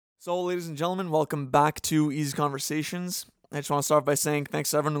So, ladies and gentlemen, welcome back to Easy Conversations. I just want to start by saying thanks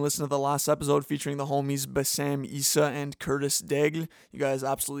to everyone who listened to the last episode featuring the homies Bassam Issa and Curtis Daigle. You guys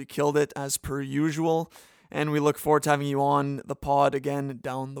absolutely killed it as per usual, and we look forward to having you on the pod again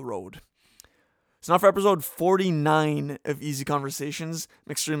down the road. So now for episode 49 of Easy Conversations.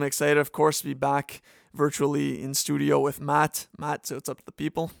 I'm extremely excited, of course, to be back virtually in studio with Matt. Matt, so it's up to the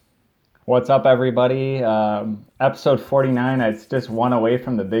people. What's up, everybody? Episode 49. It's just one away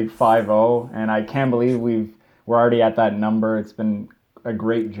from the big 5-0, and I can't believe we're already at that number. It's been a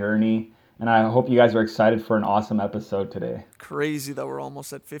great journey, and I hope you guys are excited for an awesome episode today. Crazy that we're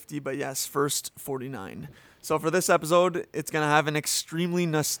almost at 50, but yes, first 49. So for this episode, it's going to have an extremely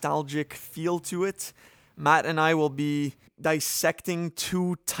nostalgic feel to it. Matt and I will be dissecting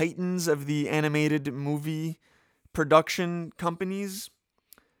two titans of the animated movie production companies.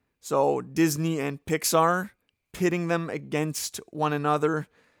 So Disney and Pixar, pitting them against one another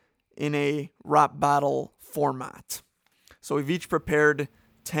in a rap battle format. So we've each prepared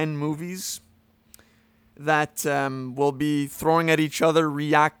 10 movies that we'll be throwing at each other,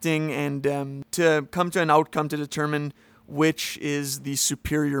 reacting, and to come to an outcome to determine which is the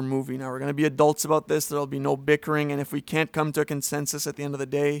superior movie. Now, we're going to be adults about this. There'll be no bickering, and if we can't come to a consensus at the end of the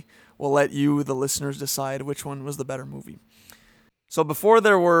day, we'll let you, the listeners, decide which one was the better movie. So before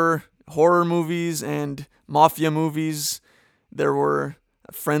there were horror movies and mafia movies, there were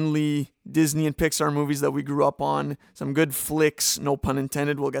friendly Disney and Pixar movies that we grew up on. Some good flicks, no pun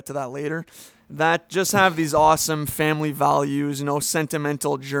intended, we'll get to that later, that just have these awesome family values,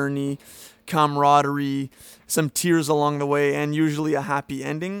 sentimental journey, camaraderie, some tears along the way, and usually a happy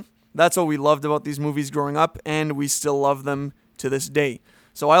ending. That's what we loved about these movies growing up, and we still love them to this day.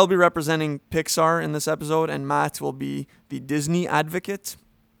 So I'll be representing Pixar in this episode, and Matt will be the Disney advocate.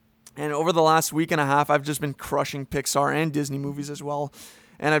 And over the last week and a half, I've just been crushing Pixar and Disney movies as well,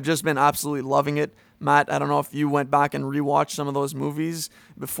 and I've just been absolutely loving it. Matt, I don't know if you went back and rewatched some of those movies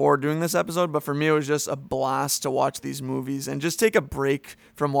before doing this episode, but for me, it was just a blast to watch these movies and just take a break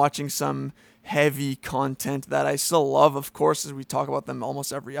from watching some heavy content that I still love, of course, as we talk about them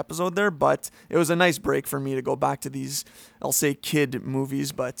almost every episode there, but it was a nice break for me to go back to these, I'll say kid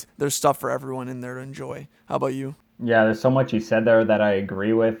movies, but there's stuff for everyone in there to enjoy. How about you? Yeah, there's so much you said there that I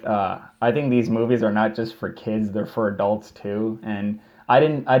agree with. I think these movies are not just for kids, they're for adults too. And I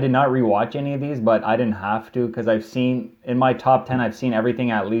did not rewatch any of these, but I didn't have to because I've seen, in my top 10, I've seen everything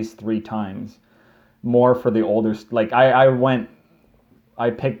at least 3 times. More for the older, like I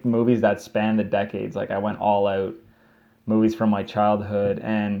picked movies that span the decades. Like I went all out, movies from my childhood.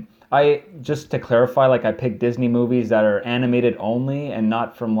 And just to clarify, like I picked Disney movies that are animated only and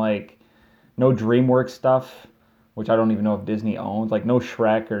not from like, no DreamWorks stuff, which I don't even know if Disney owns. Like no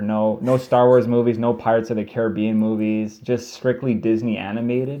Shrek or no Star Wars movies, no Pirates of the Caribbean movies, just strictly Disney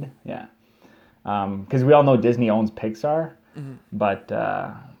animated. Yeah. Because we all know Disney owns Pixar, but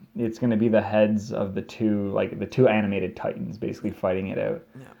it's going to be the heads of the two animated titans basically fighting it out.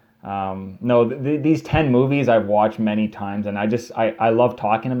 Yeah. These 10 movies I've watched many times, and I love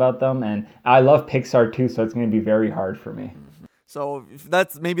talking about them, and I love Pixar too, so it's going to be very hard for me. So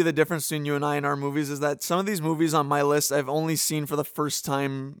that's maybe the difference between you and I in our movies is that some of these movies on my list I've only seen for the first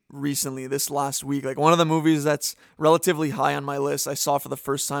time recently, this last week. Like one of the movies that's relatively high on my list I saw for the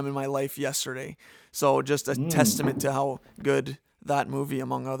first time in my life yesterday. So just a testament to how good that movie,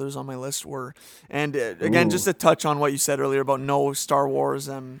 among others on my list, were. And again, just to touch on what you said earlier about no Star Wars,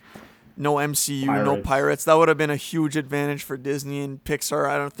 no MCU, no Pirates. That would have been a huge advantage for Disney, and Pixar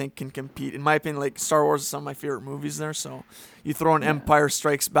I don't think can compete. In my opinion, like Star Wars is some of my favorite movies there, so you throw an Empire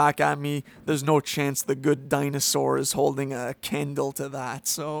Strikes Back at me, there's no chance the good dinosaur is holding a candle to that.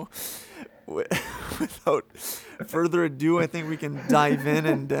 So without further ado, I think we can dive in,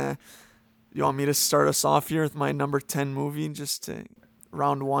 and you want me to start us off here with my number 10 movie, just to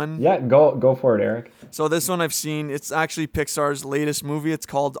round one? Yeah, go for it, Eric. So this one I've seen, it's actually Pixar's latest movie. It's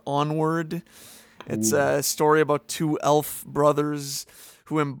called Onward. It's a story about 2 elf brothers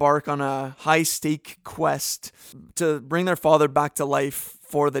who embark on a high-stake quest to bring their father back to life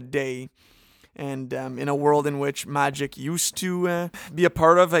for the day. And in a world in which magic used to be a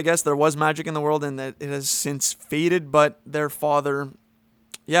part of, I guess there was magic in the world, and that it has since faded, but their father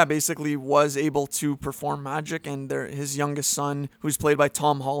basically was able to perform magic, and his youngest son, who's played by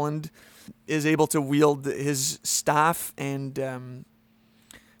Tom Holland, is able to wield his staff and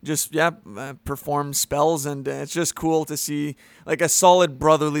perform spells, and it's just cool to see like a solid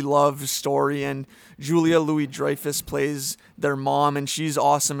brotherly love story. And Julia Louis-Dreyfus plays their mom, and she's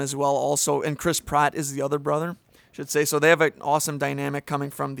awesome as well also, and Chris Pratt is the other brother, I should say. So they have an awesome dynamic coming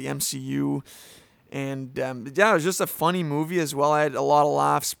from the MCU. And it was just a funny movie as well. I had a lot of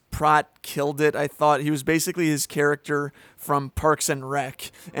laughs, Pratt killed it. I thought he was basically his character from Parks and Rec,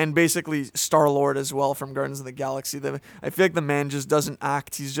 and basically Star-Lord as well from Guardians of the Galaxy. I feel like the man just doesn't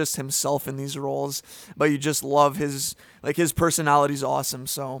act. He's just himself in these roles, but you just love his personality's awesome.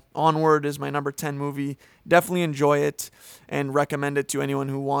 So Onward is my number 10 movie. Definitely enjoy it and recommend it to anyone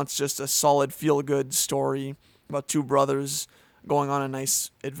who wants just a solid feel-good story about two brothers going on a nice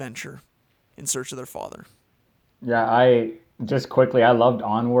adventure in search of their father. Yeah, I loved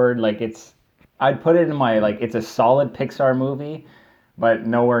Onward. I'd put it in my, it's a solid Pixar movie, but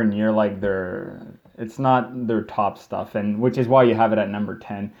nowhere near it's not their top stuff, and which is why you have it at number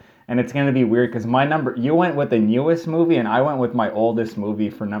 10. And it's going to be weird because you went with the newest movie and I went with my oldest movie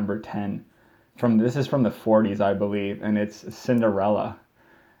for number 10. This is from the 40s, I believe, and it's Cinderella.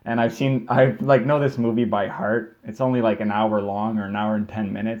 And I know this movie by heart. It's only like an hour long or an hour and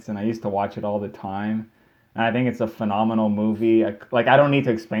 10 minutes, and I used to watch it all the time. And I think it's a phenomenal movie. I don't need to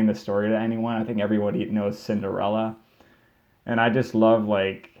explain the story to anyone. I think everybody knows Cinderella. And I just love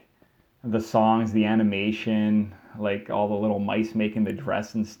the songs, the animation, all the little mice making the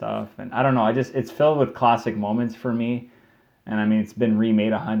dress and stuff. And I don't know, it's filled with classic moments for me. And I mean, it's been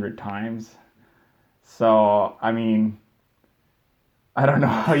remade 100 times. So, I mean, I don't know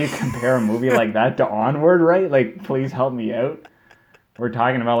how you compare a movie like that to Onward, right? Please help me out. We're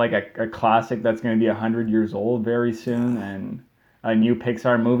talking about a classic that's going to be 100 years old very soon, and a new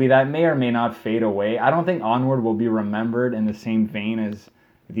Pixar movie that may or may not fade away. I don't think Onward will be remembered in the same vein as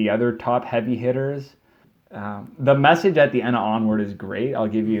the other top heavy hitters. The message at the end of Onward is great. I'll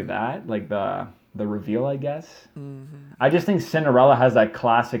give you that. The reveal, I guess. Mm-hmm. I just think Cinderella has that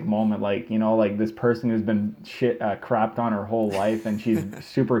classic moment, this person who's been crapped on her whole life, and she's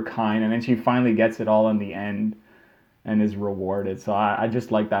super kind, and then she finally gets it all in the end and is rewarded. So I just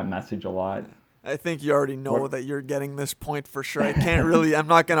like that message a lot. I think you already know that you're getting this point for sure. I'm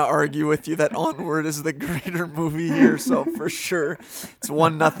not going to argue with you that Onward is the greater movie here. So for sure, it's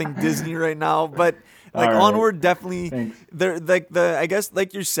 1-0 Disney right now. But right. Onward definitely, I guess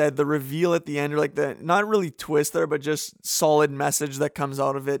like you said, the reveal at the end, or the not really twist there, but just solid message that comes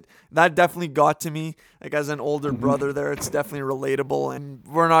out of it. That definitely got to me. As an older brother there, it's definitely relatable, and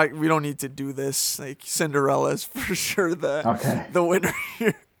we don't need to do this. Cinderella is for sure the winner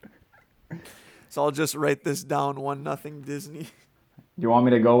here. So I'll just write this down, 1-0 Disney. You want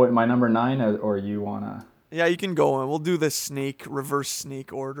me to go with my number 9, or you want to? Yeah, you can go. We'll do the reverse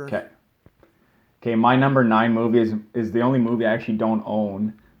snake order. Okay, my number 9 movie is the only movie I actually don't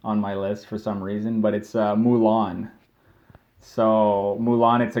own on my list for some reason, but it's Mulan. So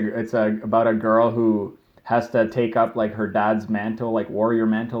Mulan, it's about a girl who has to take up her dad's mantle, warrior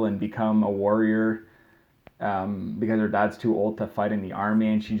mantle, and become a warrior. Because her dad's too old to fight in the army,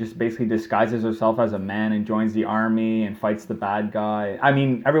 and she just basically disguises herself as a man and joins the army and fights the bad guy. I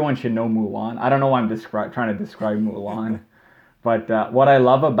mean, everyone should know Mulan. I don't know why I'm trying to describe Mulan, but what I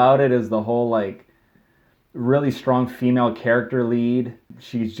love about it is the whole really strong female character lead.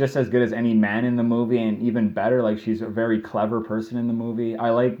 She's just as good as any man in the movie, and even better. She's a very clever person in the movie. I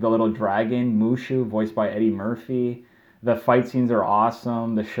like the little dragon Mushu, voiced by Eddie Murphy. The fight scenes are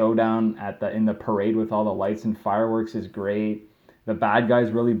awesome. The showdown in the parade with all the lights and fireworks is great. The bad guy's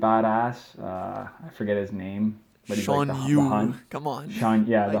really badass. I forget his name, but he's Sean the Yu. Hun. Come on. Sean,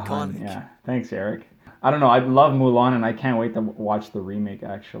 yeah, the Hun. Yeah. Thanks, Eric. I don't know. I love Mulan, and I can't wait to watch the remake.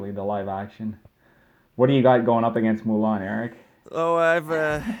 Actually, the live action. What do you got going up against Mulan, Eric? Oh, I've,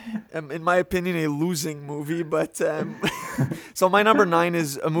 in my opinion, a losing movie. But so my number 9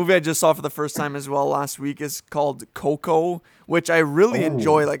 is a movie I just saw for the first time as well last week. It's called Coco, which I really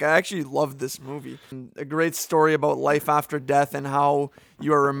enjoy. I actually loved this movie. A great story about life after death and how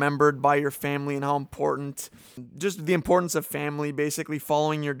you are remembered by your family, and how just the importance of family, basically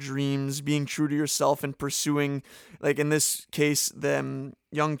following your dreams, being true to yourself, and pursuing, in this case, the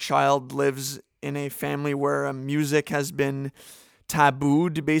young child lives in a family where music has been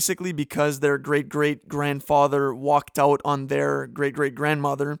tabooed, basically because their great-great-grandfather walked out on their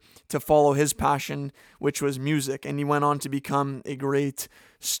great-great-grandmother to follow his passion, which was music, and he went on to become a great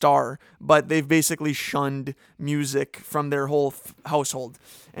star. But they've basically shunned music from their whole household,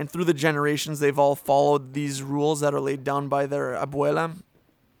 and through the generations they've all followed these rules that are laid down by their abuela,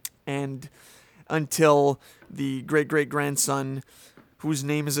 and until the great-great-grandson, whose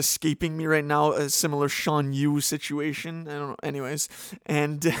name is escaping me right now, a similar Sean Yu situation. I don't know. Anyways,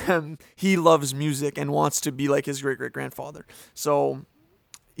 and he loves music and wants to be like his great-great-grandfather. So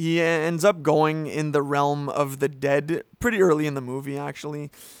he ends up going in the realm of the dead pretty early in the movie, actually,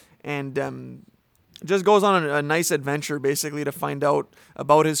 and just goes on a nice adventure, basically, to find out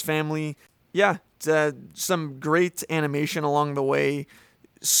about his family. Yeah, some great animation along the way.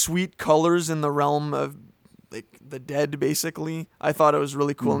 sweet colors in the realm of like the dead, basically. I thought it was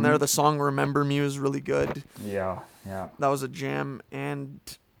really cool in there. The song "Remember Me" was really good. Yeah. That was a jam, and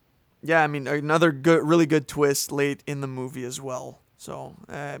yeah, I mean another good, really good twist late in the movie as well. So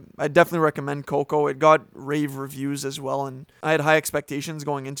I definitely recommend Coco. It got rave reviews as well, and I had high expectations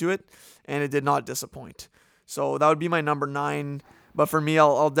going into it, and it did not disappoint. So that would be my number 9. But for me,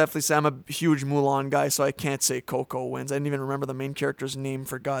 I'll definitely say I'm a huge Mulan guy, so I can't say Coco wins. I didn't even remember the main character's name,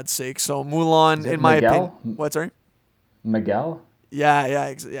 for God's sake. So Mulan, in my opinion, what? Sorry, Miguel. Yeah,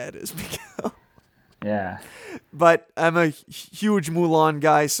 it is Miguel. Yeah. But I'm a huge Mulan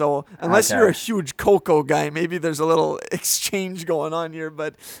guy, so unless you're a huge Coco guy, maybe there's a little exchange going on here.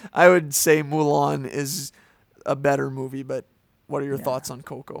 But I would say Mulan is a better movie. But what are your thoughts on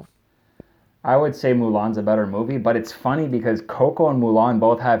Coco? I would say Mulan's a better movie, but it's funny because Coco and Mulan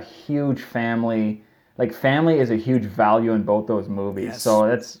both have huge family. Like, family is a huge value in both those movies. Yes. So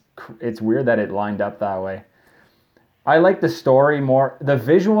it's weird that it lined up that way. I like the story more. The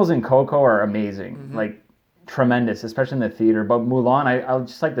visuals in Coco are amazing, like tremendous, especially in the theater. But Mulan, I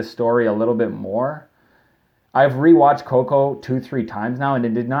just like the story a little bit more. I've rewatched Coco 2-3 times now, and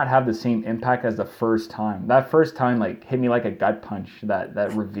it did not have the same impact as the first time. That first time, like, hit me like a gut punch.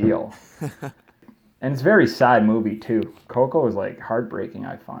 That reveal, and it's a very sad movie too. Coco is like heartbreaking.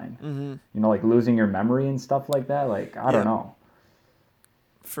 I find, you know, like losing your memory and stuff like that. Like, I don't know.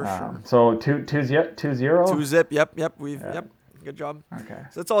 For sure. So 2-0. 2-0. Yep. Yep. Good job. Okay.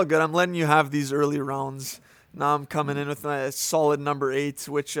 So it's all good. I'm letting you have these early rounds. Now I'm coming in with my solid number 8,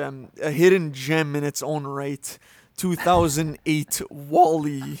 which a hidden gem in its own right. 2008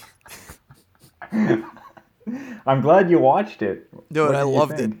 WALL-E. I'm glad you watched it. Dude, I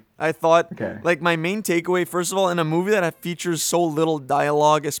loved it. I thought, like, my main takeaway, first of all, in a movie that features so little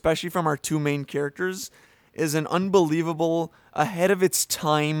dialogue, especially from our 2 main characters, is an unbelievable, ahead of its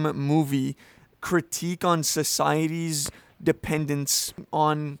time movie critique on society's dependence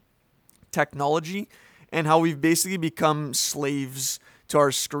on technology and how we've basically become slaves to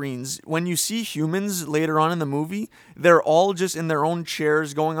our screens. When you see humans later on in the movie, they're all just in their own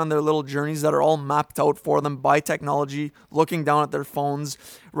chairs going on their little journeys that are all mapped out for them by technology, looking down at their phones,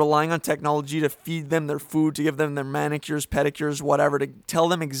 relying on technology to feed them their food, to give them their manicures, pedicures, whatever, to tell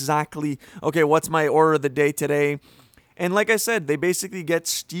them exactly, okay, what's my order of the day today? And like I said, they basically get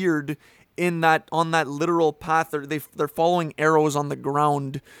steered on that literal path. They're following arrows on the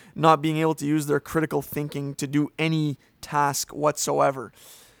ground, not being able to use their critical thinking to do any task whatsoever.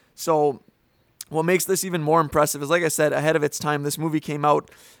 So what makes this even more impressive is, like I said, ahead of its time. This movie came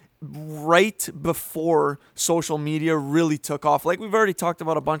out right before social media really took off. Like we've already talked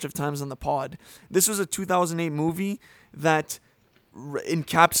about a bunch of times on the pod. This was a 2008 movie that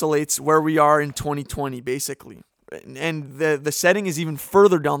encapsulates where we are in 2020, basically. And the setting is even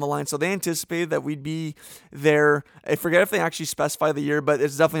further down the line. So they anticipated that we'd be there. I forget if they actually specify the year, but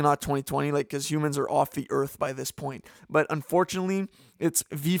it's definitely not 2020, like, because humans are off the earth by this point. But unfortunately, it's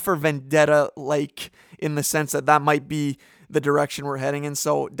V for Vendetta, like, in the sense that might be the direction we're heading in.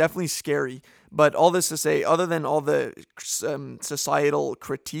 So definitely scary. But all this to say, other than all the societal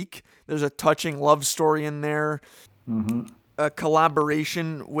critique, there's a touching love story in there, a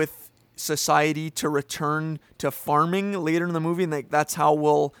collaboration with society to return to farming later in the movie, and that's how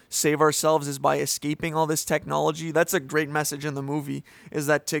we'll save ourselves, is by escaping all this technology. That's a great message in the movie, is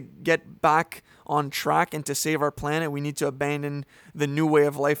that to get back on track and to save our planet, we need to abandon the new way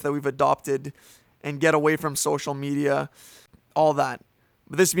of life that we've adopted and get away from social media, all that.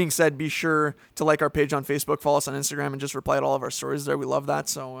 But this being said, be sure to like our page on Facebook, follow us on Instagram, and just reply to all of our stories there. We love that.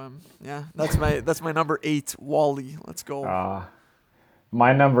 So yeah, that's my number 8, WALL-E. Let's go.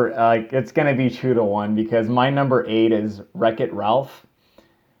 My number, it's going to be 2-1 because my number 8 is Wreck-It Ralph,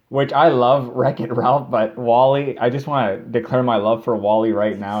 which I love Wreck-It Ralph, but WALL-E, I just want to declare my love for WALL-E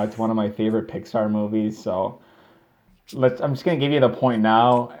right now. It's one of my favorite Pixar movies, so I'm just going to give you the point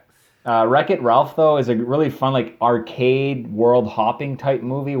now. Wreck-It Ralph, though, is a really fun, like, arcade world hopping type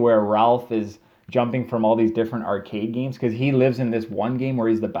movie where Ralph is jumping from all these different arcade games because he lives in this one game where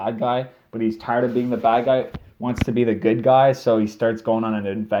he's the bad guy, but he's tired of being the bad guy, wants to be the good guy, so he starts going on an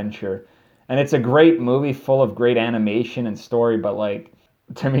adventure. And it's a great movie full of great animation and story, but, like,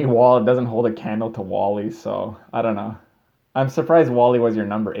 to me, it doesn't hold a candle to WALL-E, so I don't know. I'm surprised WALL-E was your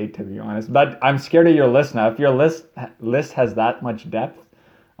number 8, to be honest. But I'm scared of your list now. If your list has that much depth,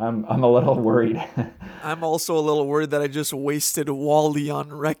 I'm a little worried. I'm also a little worried that I just wasted WALL-E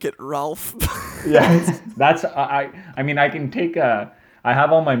on Wreck-It Ralph. Yeah, that's I mean, I can take I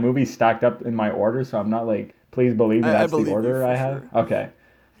have all my movies stacked up in my order, so I'm not like, please believe me, that's the order I have. Sure. Okay.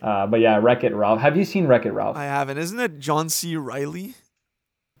 But yeah, Wreck-It Ralph. Have you seen Wreck-It Ralph? I haven't. Isn't it John C. Reilly?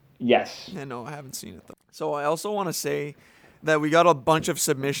 Yes. Yeah, no, I haven't seen it though. So I also want to say that we got a bunch of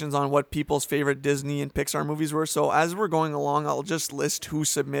submissions on what people's favorite Disney and Pixar movies were. So as we're going along, I'll just list who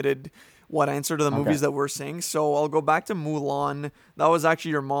submitted what answer to the movies that we're saying. So I'll go back to Mulan. That was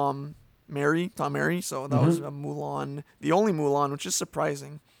actually your mom, Tom Mary. So that was a Mulan, the only Mulan, which is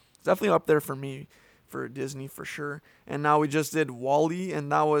surprising. It's definitely up there for me, for Disney for sure. And now we just did Wall-E,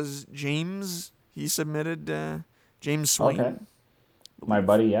 and that was James. He submitted James Swain. Okay. My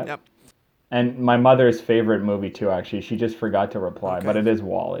buddy, yeah. Yep. And my mother's favorite movie too, actually. She just forgot to reply, Okay. but it is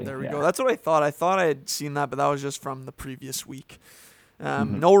Wall-E. There we yeah. go. That's what I thought. I thought I had seen that, but that was just from the previous week.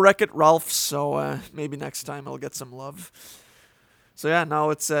 No Wreck-It Ralph, so maybe next time I'll get some love. So yeah, now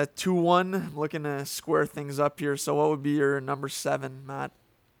it's 2-1. I'm looking to square things up here. So what would be your number 7, Matt?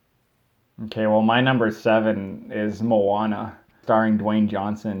 Okay, well, my number 7 is Moana, starring Dwayne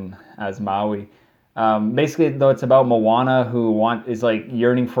Johnson as Maui. Basically, though, it's about Moana who is like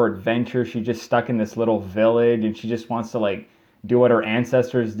yearning for adventure. She's just stuck in this little village, and she just wants to like do what her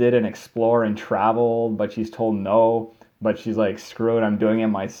ancestors did and explore and travel. But she's told no. But she's like, screw it, I'm doing it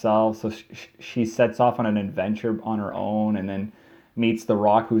myself. So she sets off on an adventure on her own, and then meets The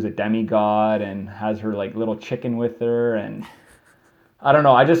Rock, who's a demigod, and has her like little chicken with her. And I don't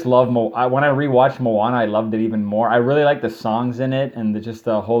know. I just love when I rewatched Moana, I loved it even more. I really like the songs in it and just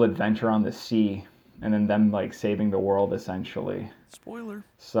the whole adventure on the sea. And then them like saving the world essentially. Spoiler.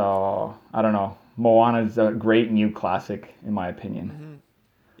 So I don't know. Moana is a great new classic in my opinion.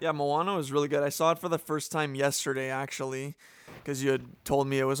 Yeah, Moana was really good. I saw it for the first time yesterday actually, because you had told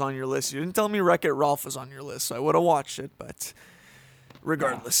me it was on your list. You didn't tell me Wreck-It Ralph was on your list, so I would have watched it. But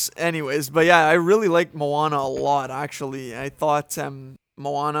regardless, anyways. But yeah, I really liked Moana a lot actually. I thought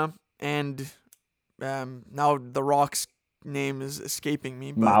Moana and now The Rock's name is escaping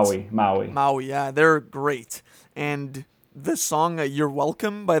me, but Maui, yeah, they're great. And the song "You're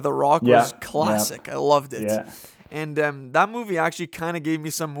Welcome" by The Rock was classic. I loved it. Yeah. And that movie actually kind of gave me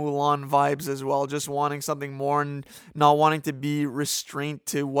some Mulan vibes as well, just wanting something more and not wanting to be restrained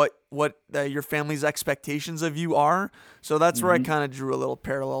to what your family's expectations of you are. So that's where I kind of drew a little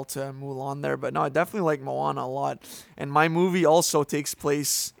parallel to Mulan there. But no, I definitely like Moana a lot. And my movie also takes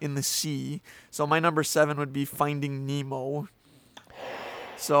place in the sea. So my number 7 would be Finding Nemo.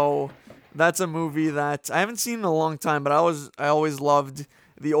 So that's a movie that I haven't seen in a long time, but I always loved.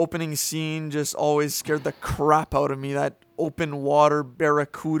 The opening scene just always scared the crap out of me. That open water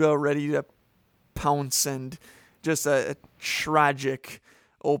barracuda ready to pounce, and just a tragic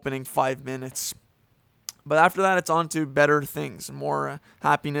opening 5 minutes. But after that, it's on to better things, more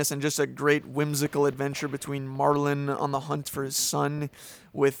happiness, and just a great whimsical adventure between Marlin on the hunt for his son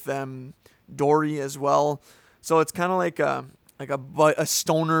with Dory as well. So it's kind of like a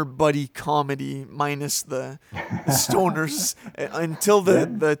stoner buddy comedy minus the stoners until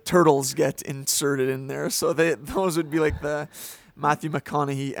the turtles get inserted in there. So those would be like the Matthew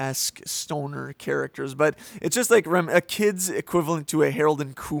McConaughey-esque stoner characters. But it's just like a kid's equivalent to a Harold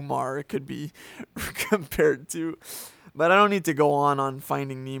and Kumar, it could be compared to. But I don't need to go on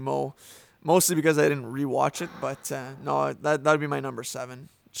Finding Nemo, mostly because I didn't rewatch it. But no, that would be my number 7.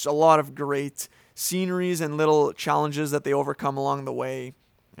 Just a lot of great sceneries and little challenges that they overcome along the way,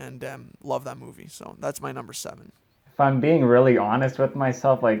 and love that movie. So that's my number 7. If I'm being really honest with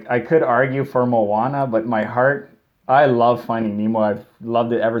myself, like I could argue for Moana, but my heart, I love Finding Nemo. I've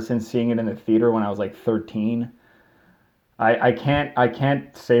loved it ever since seeing it in the theater when I was like 13. I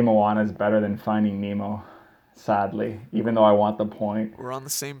can't say Moana is better than Finding Nemo, sadly, even though I want the point. We're on the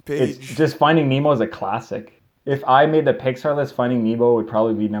same page. It's just Finding Nemo is a classic. If I made the Pixar list, Finding Nemo would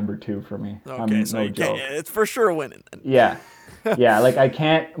probably be number 2 for me. Okay, so it's for sure winning. Yeah. Yeah, like I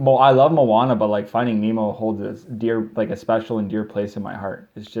love Moana, but like Finding Nemo holds a special and dear place in my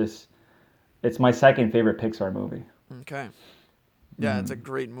heart. It's my second favorite Pixar movie. Okay. Yeah, it's a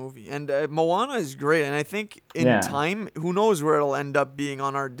great movie. And Moana is great. And I think in time, who knows where it'll end up being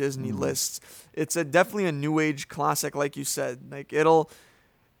on our Disney lists. It's definitely a new age classic, like you said. Like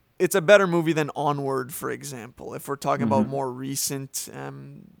it's a better movie than Onward, for example, if we're talking about more recent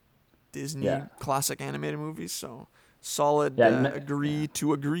Disney classic animated movies. So solid agree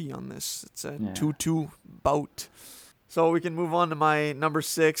on this. It's a 2-2 bout. So we can move on to my number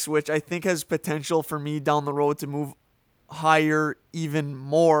 6, which I think has potential for me down the road to move higher, even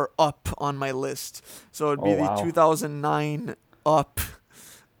more up on my list. So it'd be the 2009 Up.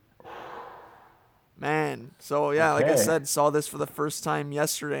 Man. So yeah, like I said, saw this for the first time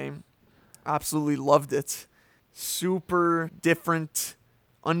yesterday. Absolutely loved it. Super different,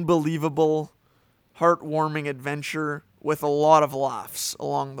 unbelievable, heartwarming adventure with a lot of laughs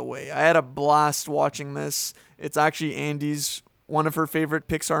along the way. I had a blast watching this. It's actually Andy's one of her favorite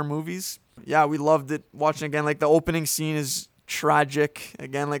Pixar movies. Yeah, we loved it. Watching again, like the opening scene is tragic.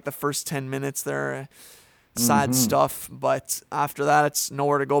 Again, like the first 10 minutes there, sad stuff. But after that, it's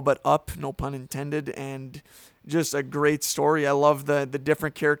nowhere to go but up, no pun intended. And just a great story. I love the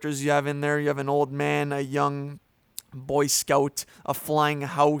different characters you have in there. You have an old man, a young Boy Scout, a flying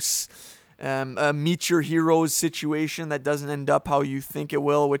house, a meet your heroes situation that doesn't end up how you think it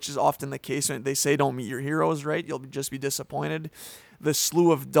will, which is often the case when they say don't meet your heroes, right? You'll just be disappointed. The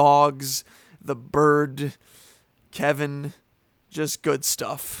slew of dogs, the bird, Kevin, just good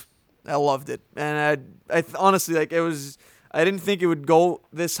stuff. I loved it. And I honestly, like, it was, I didn't think it would go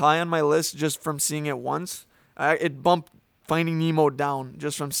this high on my list just from seeing it once. It bumped Finding Nemo down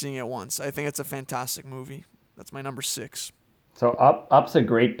just from seeing it once. I think it's a fantastic movie. That's my number 6. So Up's a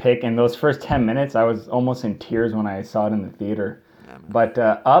great pick. In those first 10 minutes, I was almost in tears when I saw it in the theater. Yeah, but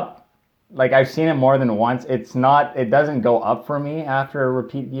Up, like, I've seen it more than once. It doesn't go up for me after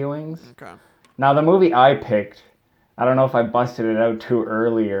repeat viewings. Okay. Now, the movie I picked, I don't know if I busted it out too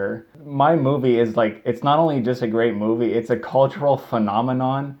earlier. My movie is like, it's not only just a great movie, it's a cultural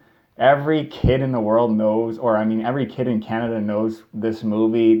phenomenon. Every kid in the world knows, or I mean, every kid in Canada knows this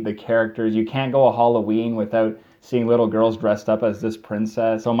movie, the characters. You can't go a Halloween without seeing little girls dressed up as this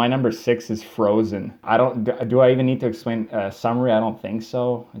princess. So my number 6 is Frozen. Do I even need to explain a summary? I don't think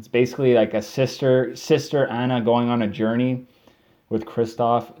so. It's basically like a sister Anna going on a journey with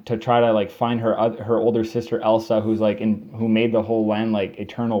Kristoff to try to like find her older sister Elsa, who made the whole land like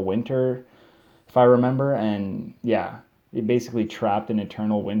eternal winter, if I remember. And yeah, they basically trapped in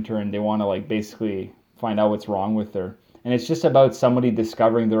eternal winter, and they want to like basically find out what's wrong with her. And it's just about somebody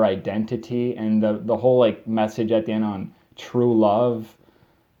discovering their identity, and the whole like message at the end on true love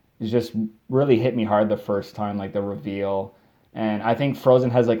is just really hit me hard the first time, like the reveal. And I think Frozen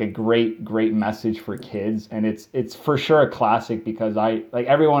has like a great message for kids, and it's for sure a classic because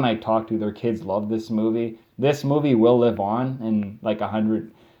everyone I talk to, their kids love this movie. This movie will live on in like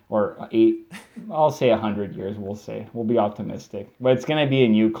 100 or 8, I'll say 100 years. We'll be optimistic, but it's gonna be a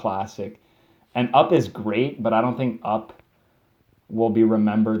new classic. And Up is great, but I don't think Up will be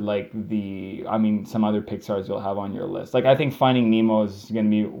remembered like some other Pixars you'll have on your list. Like I think Finding Nemo is gonna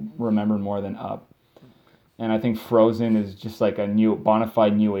be remembered more than Up. And I think Frozen is just like a bona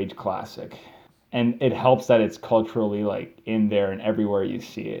fide new age classic. And it helps that it's culturally like in there and everywhere you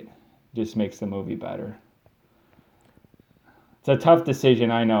see it. Just makes the movie better. It's a tough decision,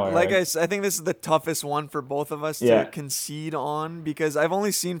 I know, Eric. Like I think this is the toughest one for both of us to concede on because I've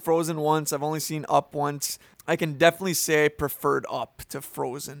only seen Frozen once. I've only seen Up once. I can definitely say I preferred Up to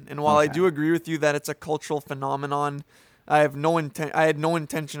Frozen. And while I do agree with you that it's a cultural phenomenon, I had no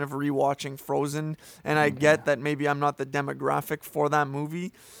intention of rewatching Frozen, and I get that maybe I'm not the demographic for that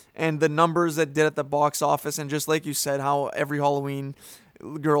movie. And the numbers that did at the box office, and just like you said, how every Halloween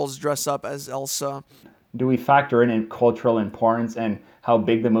girls dress up as Elsa. Do we factor in cultural importance and how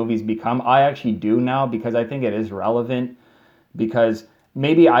big the movies become? I actually do now because I think it is relevant. Because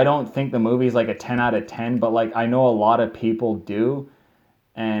maybe I don't think the movie's like a 10 out of 10, but like I know a lot of people do.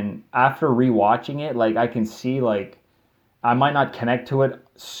 And after rewatching it, like I can see like I might not connect to it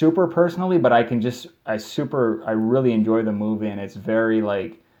super personally, but I really enjoy the movie, and it's very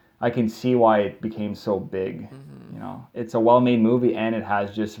like I can see why it became so big. You know, it's a well-made movie, and it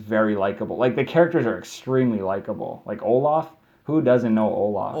has just very likable. Like the characters are extremely likable. Like Olaf, who doesn't know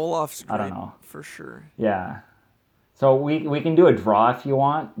Olaf? Olaf's great, I don't know for sure. Yeah, so we can do a draw if you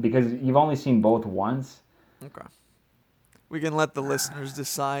want because you've only seen both once. Okay, we can let the listeners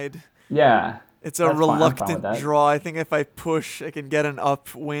decide. Yeah. It's a reluctant draw. I think if I push, I can get an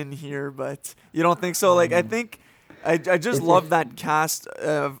Up win here, but you don't think so? Like, I think I just love that cast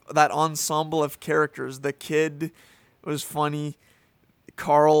of that ensemble of characters. The kid was funny.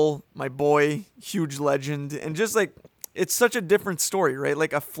 Carl, my boy, huge legend. And just like, it's such a different story, right?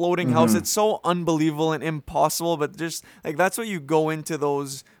 Like a floating house. It's so unbelievable and impossible, but just like that's what you go into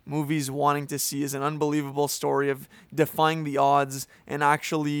those movies wanting to see is an unbelievable story of defying the odds and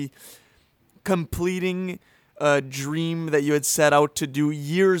actually completing a dream that you had set out to do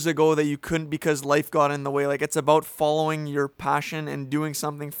years ago that you couldn't because life got in the way. Like it's about following your passion and doing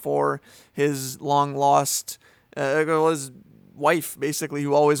something for his long lost his wife, basically,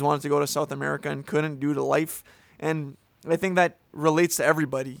 who always wanted to go to South America and couldn't due to life. And I think that relates to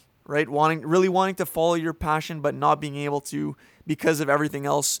everybody, right? Really wanting to follow your passion, but not being able to because of everything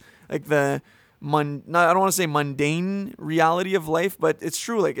else, like the I don't want to say mundane reality of life, but it's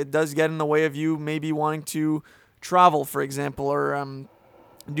true. Like it does get in the way of you maybe wanting to travel, for example, or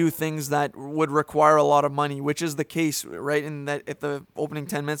do things that would require a lot of money, which is the case, right? In that at the opening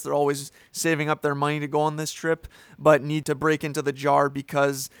 10 minutes, they're always saving up their money to go on this trip, but need to break into the jar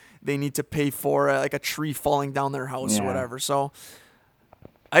because they need to pay for like a tree falling down their house or whatever. So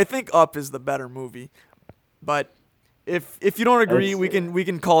I think Up is the better movie, but if you don't agree, we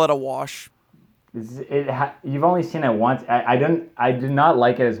can call it a wash. You've only seen it once. I did not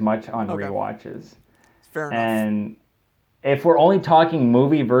like it as much on rewatches. Fair enough. And if we're only talking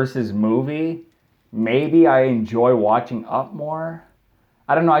movie versus movie, maybe I enjoy watching Up more.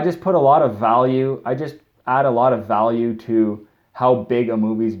 I don't know. I just put a lot of value. I just add a lot of value to how big a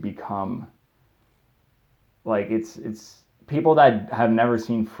movie's become. Like it's people that have never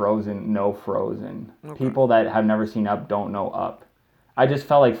seen Frozen know Frozen. Okay. People that have never seen Up don't know Up. I just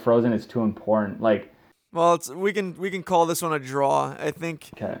felt like Frozen is too important. Like, well, we can call this one a draw. I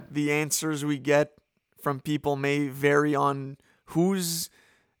think the answers we get from people may vary on who's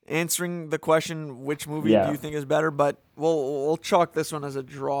answering the question, which movie do you think is better, but we'll chalk this one as a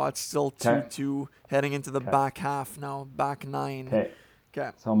draw. It's still 2-2 heading into the back half now, back 9.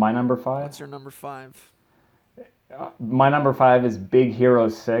 Okay. So my number 5? What's your number 5? My number 5 is Big Hero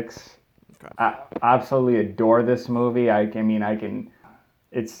 6. Okay. I absolutely adore this movie.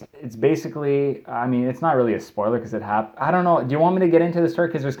 It's basically, I mean, it's not really a spoiler because it happened. I don't know. Do you want me to get into the story?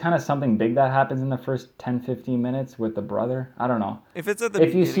 Because there's kind of something big that happens in the first 10-15 minutes with the brother. I don't know. If it's at the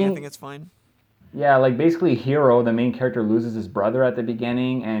beginning, I think it's fine. Yeah, like basically Hero, the main character, loses his brother at the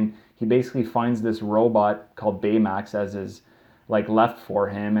beginning, and he basically finds this robot called Baymax as his, like, left for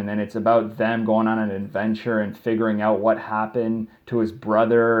him, and then it's about them going on an adventure and figuring out what happened to his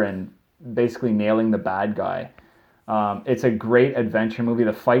brother and basically nailing the bad guy. It's a great adventure movie.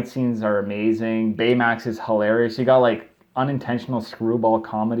 The fight scenes are amazing. Baymax is hilarious. You got like unintentional screwball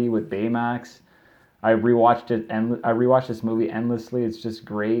comedy with Baymax. I rewatched this movie endlessly. It's just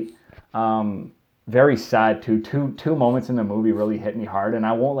great. Very sad too. Two moments in the movie really hit me hard, and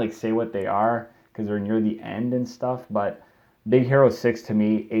I won't like say what they are because they're near the end and stuff. But Big Hero 6 to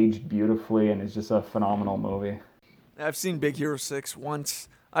me aged beautifully, and it's just a phenomenal movie. I've seen Big Hero 6 once.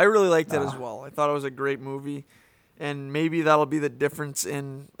 I really liked it as well. I thought it was a great movie. And maybe that'll be the difference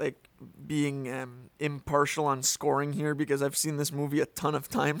in like being impartial on scoring here, because I've seen this movie a ton of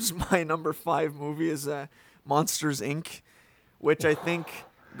times. My number 5 movie is Monsters, Inc., which I think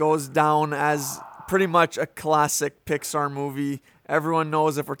goes down as pretty much a classic Pixar movie. Everyone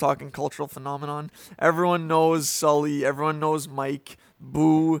knows, if we're talking cultural phenomenon, everyone knows Sully, everyone knows Mike,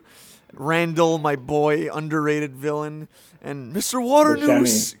 Boo, Randall, my boy, underrated villain, and Mr.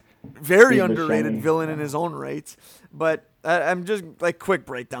 Waternoose. Very underrated villain in his own right. But I'm just like quick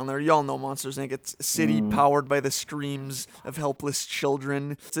breakdown there. Y'all know Monsters Inc. It's a city powered by the screams of helpless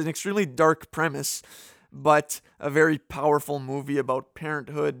children. It's an extremely dark premise, but a very powerful movie about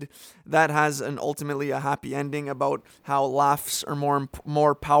parenthood that has ultimately a happy ending about how laughs are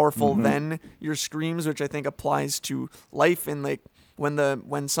more powerful than your screams, which I think applies to life. And like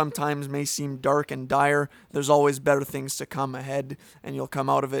when sometimes may seem dark and dire, there's always better things to come ahead, and you'll come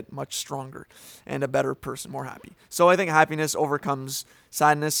out of it much stronger and a better person, more happy. So I think happiness overcomes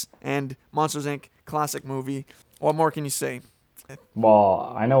sadness, and Monsters, Inc., classic movie. What more can you say?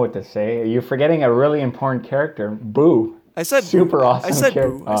 Well, I know what to say. You're forgetting a really important character, Boo. I said super Boo. Awesome. I said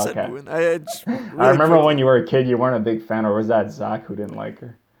character. Boo. I said okay. Boo. I remember when you were a kid, you weren't a big fan, or was that Zach who didn't like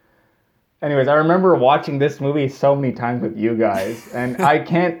her? Anyways, I remember watching this movie so many times with you guys, and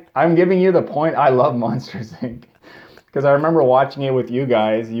I'm giving you the point. I love Monsters, Inc. Because I remember watching it with you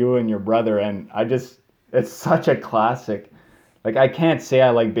guys, you and your brother, and it's such a classic. Like, I can't say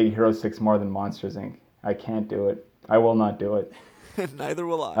I like Big Hero 6 more than Monsters, Inc. I can't do it. I will not do it. Neither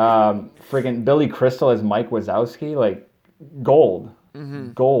will I. Freaking Billy Crystal as Mike Wazowski, like, gold.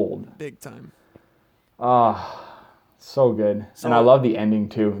 Gold. Big time. So good. And I love the ending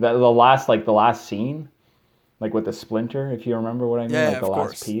too. The last scene, like with the splinter, if you remember what I mean, like the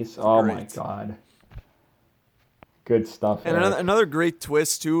last piece. Oh my god. Good stuff. And another great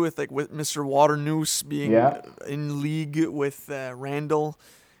twist too, with Mr. Waternoose being in league with Randall.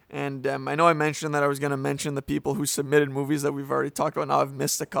 And I know I mentioned that I was going to mention the people who submitted movies that we've already talked about. Now I've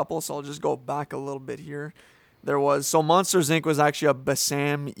missed a couple, so I'll just go back a little bit here. So Monsters, Inc. was actually a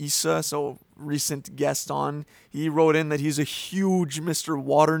Bassam Issa, so recent guest on. He wrote in that he's a huge Mr.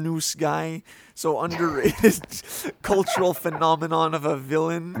 Waternoose guy, so underrated cultural phenomenon of a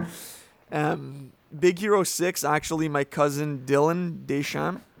villain. Big Hero 6, actually my cousin Dylan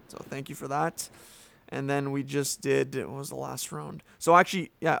Deschamps, so thank you for that. And then we just did, what was the last round? So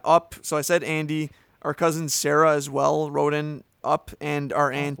actually, Up. So I said Andy. Our cousin Sarah as well wrote in Up, and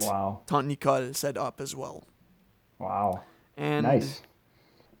our aunt, Tante Nicole, said Up as well. Wow. And nice.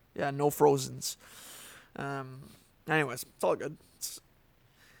 Yeah, no Frozens. Anyways, it's all good.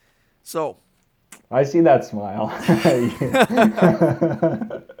 So I see that smile.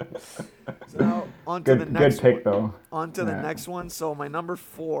 So now on to the Good next pick one. though. On to the Yeah. next one. So my number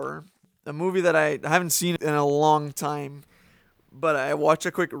 4, a movie that I haven't seen in a long time, but I watched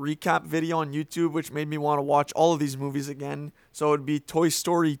a quick recap video on YouTube, which made me want to watch all of these movies again. So it would be Toy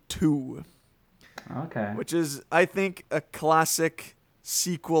Story 2, Okay. which is, I think, a classic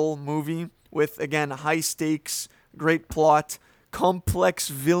sequel movie with, again, high stakes, great plot, complex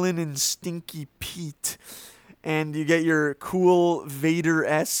villain in Stinky Pete. And you get your cool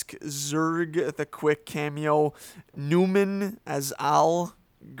Vader-esque Zurg with a quick cameo. Newman as Al,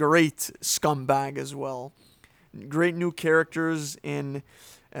 great scumbag as well. Great new characters in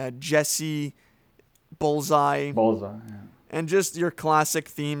Jesse, Bullseye, Bullseye. Yeah. and just your classic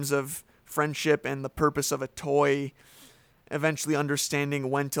themes of friendship and the purpose of a toy. Eventually understanding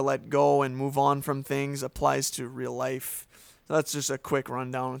when to let go and move on from things applies to real life. So that's just a quick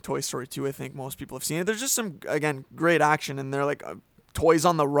rundown of Toy Story 2. I think most people have seen it. There's just some, again, great action in there, like toys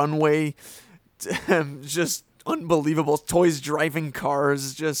on the runway, just unbelievable. Toys driving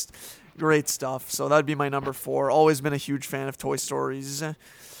cars, just great stuff. So that'd be my number 4. Always been a huge fan of Toy Stories.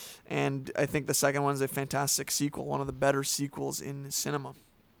 And I think the second one's a fantastic sequel, one of the better sequels in cinema.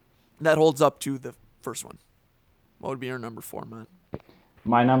 That holds up to the first one. What would be your number 4, Matt?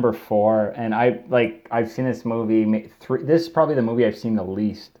 My number 4, and I've seen this movie. This is probably the movie I've seen the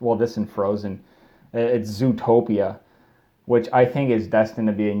least. Well, this and Frozen. It's Zootopia, which I think is destined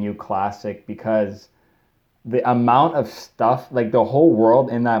to be a new classic because the amount of stuff, like the whole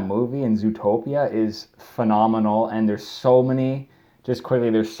world in that movie in Zootopia is phenomenal, and there's so many. Just quickly,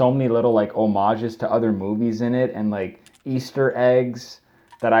 there's so many little like homages to other movies in it, and like Easter eggs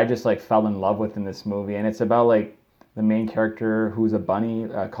that I just like fell in love with in this movie, and it's about like the main character who's a bunny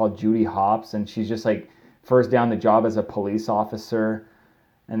called Judy Hopps, and she's just like first day on the job as a police officer,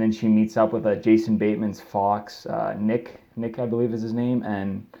 and then she meets up with Jason Bateman's fox, Nick I believe is his name,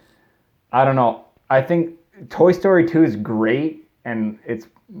 and I don't know, I think Toy Story 2 is great, and it's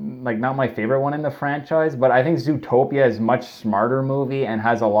like not my favorite one in the franchise, but I think Zootopia is a much smarter movie and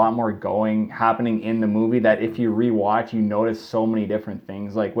has a lot more happening in the movie that if you rewatch, you notice so many different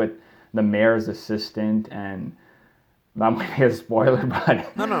things, like with the mayor's assistant, and that might be a spoiler,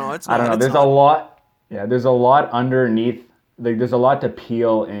 but No, it's not. I don't know. There's a lot. Yeah, there's a lot underneath. Like, there's a lot to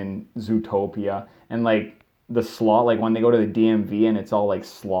peel in Zootopia, and like the sloth. Like when they go to the DMV and it's all like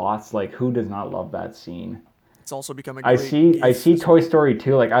sloths. Like who does not love that scene? It's also become a I great see Toy Story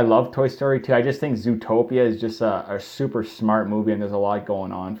 2. Like I love Toy Story 2. I just think Zootopia is just a super smart movie, and there's a lot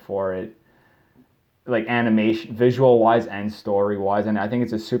going on for it. Like animation, visual wise and story wise, and I think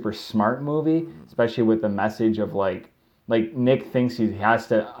it's a super smart movie, especially with the message of like Nick thinks he has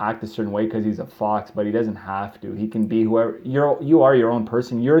to act a certain way because he's a fox, but he doesn't have to. He can be whoever you are, your own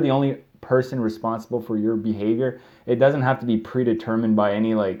person. You're the only person responsible for your behavior. It doesn't have to be predetermined by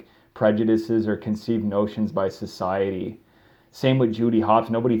any like prejudices or conceived notions by society. Same with Judy Hopps.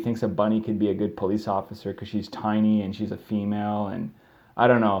 Nobody thinks a bunny could be a good police officer because she's tiny and she's a female, and I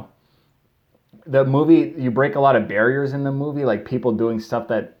don't know. The movie, you break a lot of barriers in the movie, like people doing stuff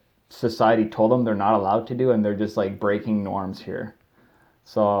that society told them they're not allowed to do, and they're just like breaking norms here,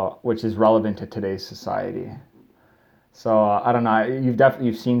 so which is relevant to today's society. So I don't know,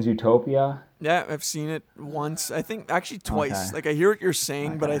 you've seen Zootopia? Yeah, I've seen it once. I think actually twice. Okay. Like I hear what you're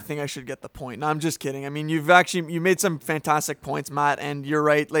saying, but I think I should get the point. No, I'm just kidding. I mean, you made some fantastic points, Matt, and you're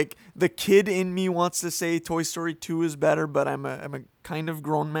right. Like the kid in me wants to say Toy Story 2 is better, but I'm a kind of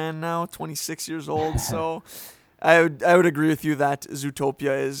grown man now, 26 years old, so I would agree with you that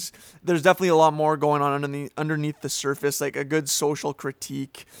Zootopia is, there's definitely a lot more going on underneath the surface, like a good social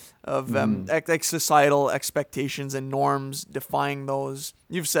critique of like societal expectations and norms, defying those.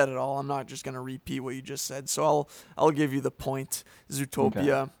 You've said it all. I'm not just gonna repeat what you just said, so I'll give you the point.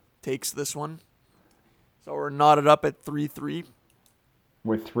 Zootopia takes this one. So we're knotted up at 3-3.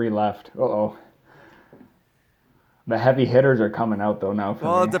 With 3 left. Uh-oh. The heavy hitters are coming out though now for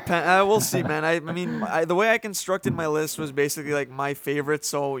Well, me. it depends. We'll see, man. I mean, the way I constructed my list was basically like my favorite,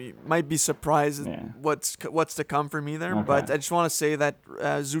 so you might be surprised at what's to come for me there. Okay. But I just want to say that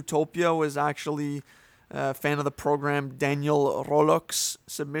Zootopia was actually a fan of the program Daniel Rolok's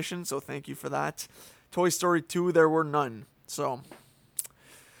submission, so thank you for that. Toy Story 2, there were none, so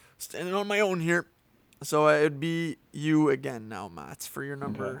standing on my own here. So it'd be you again now, Matt, for your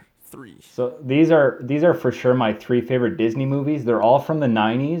number 3. So these are for sure my 3 favorite Disney movies. They're all from the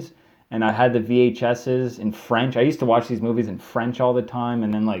 90s, and I had the VHSs in French. I used to watch these movies in French all the time,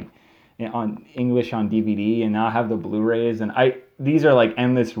 and then like on English on DVD, and now I have the Blu-rays. And these are like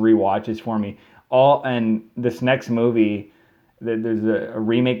endless rewatches for me. And this next movie, there's a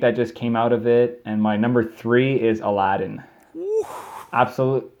remake that just came out of it, and my number 3 is Aladdin.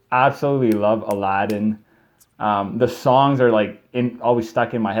 Absolutely love Aladdin. The songs are like always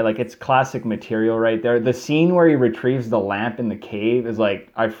stuck in my head. Like it's classic material right there. The scene where he retrieves the lamp in the cave is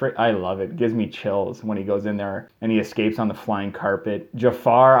like I love it. It gives me chills when he goes in there and he escapes on the flying carpet.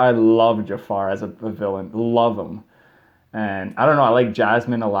 Jafar, I love Jafar as a villain. Love him. And I don't know. I like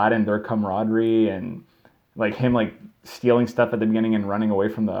Jasmine, Aladdin, their camaraderie, and like him like stealing stuff at the beginning and running away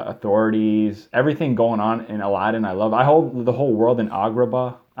from the authorities. Everything going on in Aladdin, I love. I hold the whole world in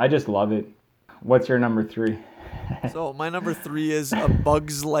Agrabah. I just love it. What's your number 3? So my number 3 is A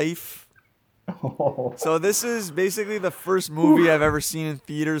Bug's Life. So this is basically the first movie I've ever seen in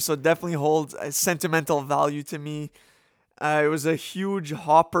theaters, so it definitely holds a sentimental value to me. I was a huge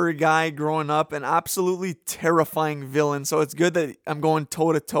Hopper guy growing up, an absolutely terrifying villain. So it's good that I'm going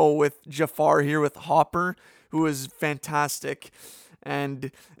toe to toe with Jafar here with Hopper, who is fantastic.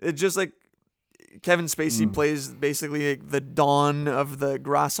 And it's just like Kevin Spacey plays basically like the Don of the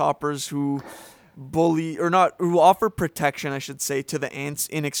grasshoppers who who offer protection, I should say, to the ants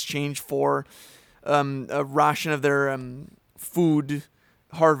in exchange for a ration of their food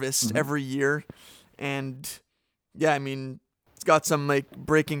harvest every year. And yeah, I mean, it's got some like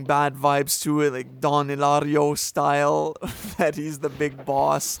Breaking Bad vibes to it, like Don Hilario style, that he's the big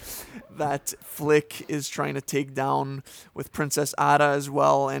boss that Flick is trying to take down with Princess Ada as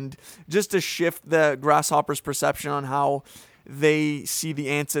well. And just to shift the grasshoppers' perception on how they see the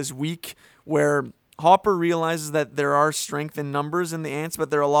ants as weak, where Hopper realizes that there are strength in numbers in the ants,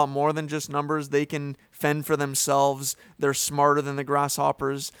 but they're a lot more than just numbers. They can fend for themselves. They're smarter than the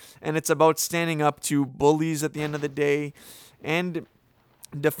grasshoppers. And it's about standing up to bullies at the end of the day and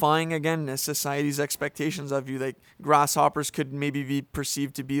defying, again, society's expectations of you. Like grasshoppers could maybe be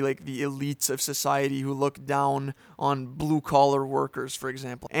perceived to be like the elites of society who look down on blue-collar workers, for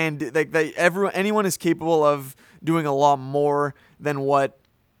example. And like anyone is capable of doing a lot more than what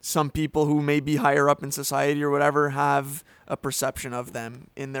some people who may be higher up in society or whatever have a perception of them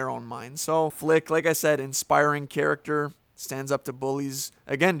in their own mind. So Flick, like I said, inspiring character, stands up to bullies.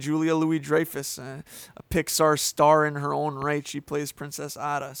 Again, Julia Louis-Dreyfus, a Pixar star in her own right. She plays Princess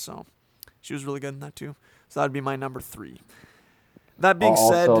Ada, so she was really good in that too. So that'd be my number 3. That being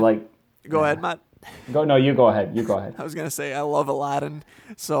said, go ahead, Matt. You go ahead. I was going to say, I love Aladdin.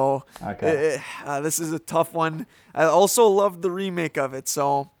 So okay. This is a tough one. I also love the remake of it.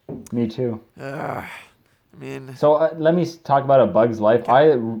 So me too. So let me talk about A Bug's Life.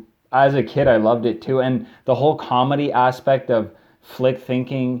 Okay. As a kid, I loved it too. And the whole comedy aspect of Flick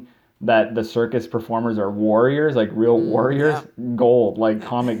thinking that the circus performers are warriors, like real warriors, gold, like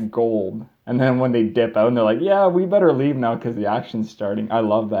comic gold. And then when they dip out and they're like, yeah, we better leave now because the action's starting. I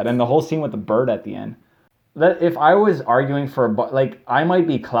love that. And the whole scene with the bird at the end. That if I was arguing for I might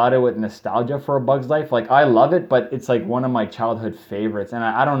be clouded with nostalgia for A Bug's Life. Like, I love it, but it's like one of my childhood favorites. And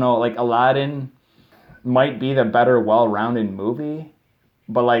I don't know, like Aladdin might be the better, well-rounded movie.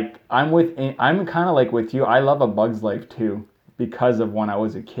 But like, I'm kind of like with you. I love A Bug's Life too because of when I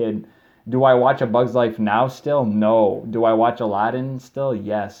was a kid. Do I watch A Bug's Life now still? No. Do I watch Aladdin still?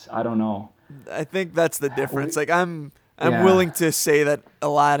 Yes. I don't know. I think that's the difference. Like I'm willing to say that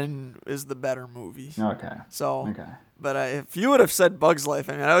Aladdin is the better movie. Okay. But if you would have said Bug's Life,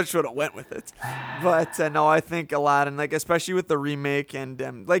 I mean, I just would have went with it. But no, I think Aladdin, like especially with the remake,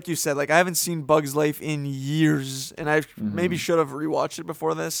 and like you said, like I haven't seen Bug's Life in years, and I maybe should have rewatched it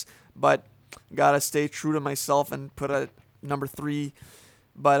before this, but gotta stay true to myself and put a number 3.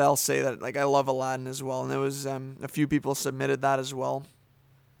 But I'll say that like I love Aladdin as well, and there was a few people submitted that as well.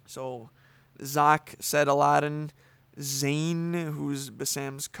 So Zach said Aladdin. Zane, who's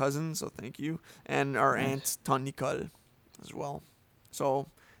Bassam's cousin, so thank you, and our aunt Tante Nicole as well. So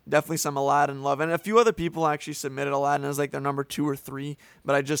definitely some Aladdin love, and a few other people actually submitted Aladdin as like their number 2 or 3,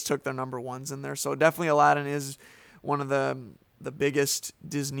 but I just took their number 1s in there. So definitely Aladdin is one of the biggest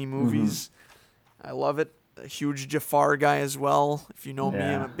Disney movies. I love it. A huge Jafar guy as well. If you know me,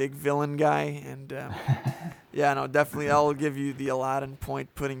 I'm a big villain guy, and definitely I'll give you the Aladdin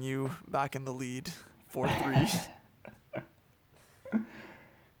point, putting you back in the lead 4-3.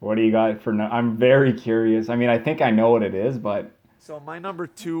 What do you got for I'm very curious. I mean, I think I know what it is, but... So my number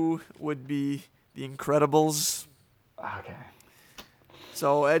 2 would be The Incredibles. Okay.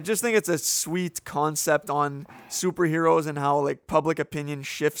 So I just think it's a sweet concept on superheroes and how like public opinion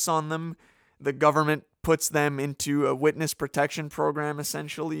shifts on them. The government puts them into a witness protection program,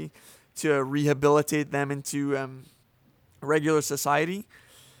 essentially, to rehabilitate them into regular society.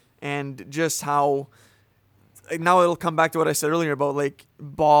 And just how... now it'll come back to what I said earlier about like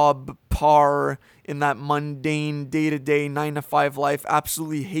Bob Parr in that mundane day-to-day 9 to 5 life,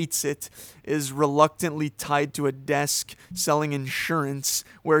 absolutely hates it, is reluctantly tied to a desk selling insurance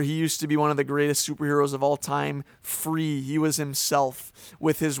where he used to be one of the greatest superheroes of all time, free. He was himself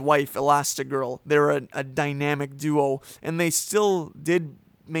with his wife, Elastigirl. They're a dynamic duo, and they still did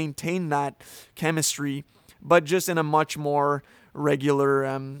maintain that chemistry, but just in a much more regular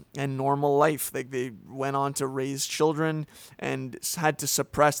and normal life. Like they went on to raise children and had to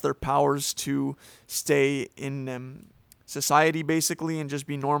suppress their powers to stay in society basically and just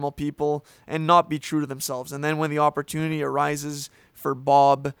be normal people and not be true to themselves. And then when the opportunity arises for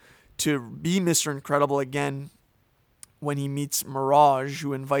Bob to be Mr. Incredible again, when he meets Mirage,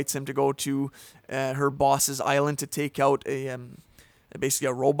 who invites him to go to her boss's island to take out basically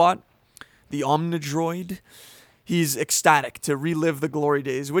a robot, the Omnidroid, he's ecstatic to relive the glory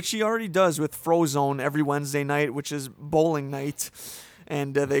days, which he already does with Frozone every Wednesday night, which is bowling night,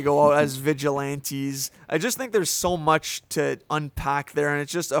 and they go out as vigilantes. I just think there's so much to unpack there, and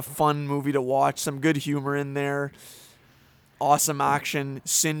it's just a fun movie to watch. Some good humor in there, awesome action,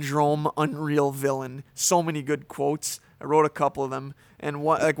 Syndrome, unreal villain. So many good quotes. I wrote a couple of them, and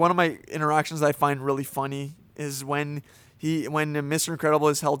one of my interactions I find really funny is when Mr. Incredible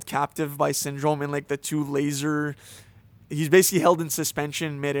is held captive by Syndrome and like the two laser, he's basically held in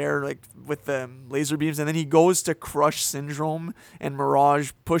suspension midair, like with the laser beams, and then he goes to crush Syndrome, and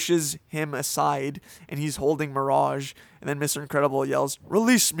Mirage pushes him aside, and he's holding Mirage, and then Mr. Incredible yells,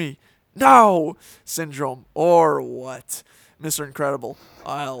 "Release me now!" Syndrome, "Or what?" Mr. Incredible,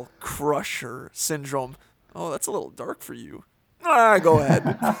 "I'll crush her." Syndrome, "Oh, that's a little dark for you." Go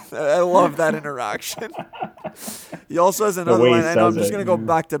ahead. I love that interaction. He also has another line, and I'm just going to go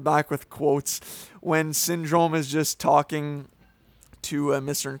back to back with quotes. When Syndrome is just talking to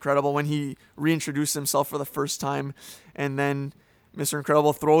Mr. Incredible, when he reintroduced himself for the first time, and then Mr.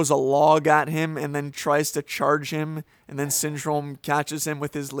 Incredible throws a log at him and then tries to charge him, and then Syndrome catches him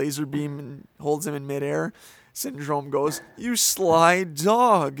with his laser beam and holds him in midair. Syndrome goes, "You sly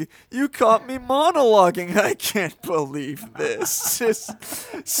dog, you caught me monologuing. I can't believe this." Just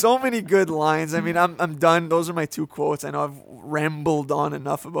so many good lines. I mean, I'm done. Those are my two quotes. I know I've rambled on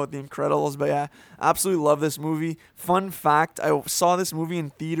enough about The Incredibles, but yeah, absolutely love this movie. Fun fact, I saw this movie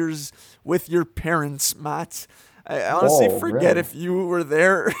in theaters with your parents, Matt. I honestly forget if you were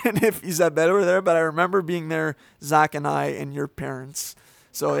there and if Isabella were there, but I remember being there, Zach and I, and your parents.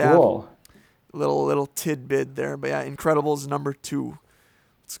 So yeah. Cool. Little tidbit there, but yeah, Incredibles number 2.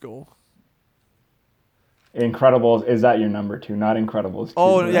 Let's go. Incredibles, is that your number 2? Not Incredibles 2.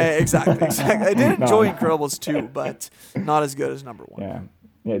 Oh right? Yeah, exactly. I did enjoy Incredibles 2, but not as good as number 1.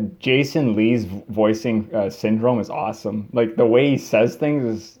 Yeah. Jason Lee's voicing Syndrome is awesome. Like the way he says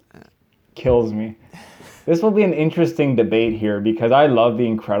things kills me. This will be an interesting debate here because I love The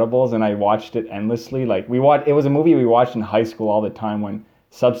Incredibles and I watched it endlessly. Like it was a movie we watched in high school all the time when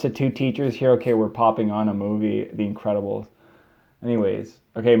substitute teachers here, okay, we're popping on a movie, The Incredibles. Anyways,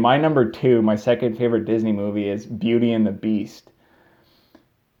 okay, my number 2, my second favorite Disney movie is Beauty and the Beast.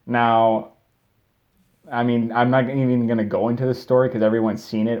 Now, I mean, I'm not even going to go into the story because everyone's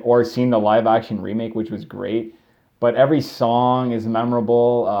seen it or seen the live action remake, which was great. But every song is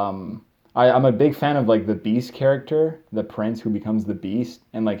memorable. I'm a big fan of like the Beast character, the prince who becomes the Beast,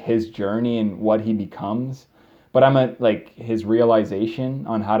 and like his journey and what he becomes. But I'm his realization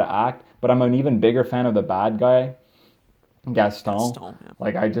on how to act. But I'm an even bigger fan of the bad guy, Gaston. Yeah.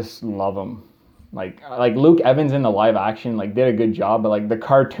 Like I just love him. Like Luke Evans in the live action did a good job, but like the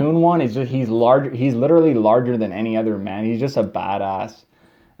cartoon one is just he's larger. He's literally larger than any other man. He's just a badass,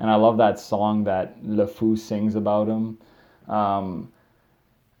 and I love that song that LeFou sings about him. And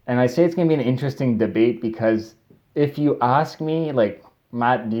I say it's gonna be an interesting debate because if you ask me like,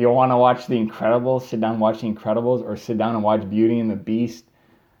 Matt, do you want to watch The Incredibles, sit down and watch The Incredibles, or sit down and watch Beauty and the Beast?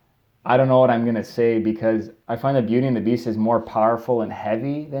 I don't know what I'm going to say because I find that Beauty and the Beast is more powerful and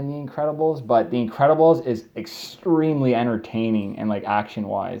heavy than The Incredibles, but The Incredibles is extremely entertaining and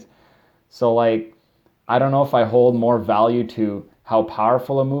action-wise. So I don't know if I hold more value to how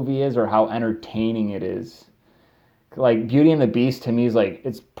powerful a movie is or how entertaining it is. Beauty and the Beast to me is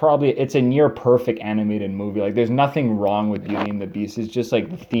it's a near perfect animated movie. There's nothing wrong with Beauty and the Beast. It's just the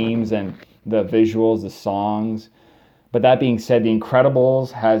themes and the visuals, the songs. But that being said, The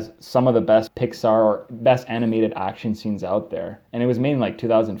Incredibles has some of the best Pixar or best animated action scenes out there. And it was made in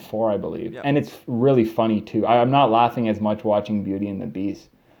 2004, I believe. Yep. And it's really funny too. I'm not laughing as much watching Beauty and the Beast.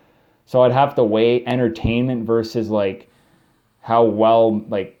 So I'd have to weigh entertainment versus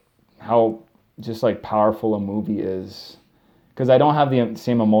how just powerful a movie is. because I don't have the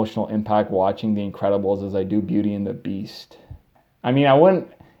same emotional impact watching The Incredibles as I do Beauty and the Beast. I mean, I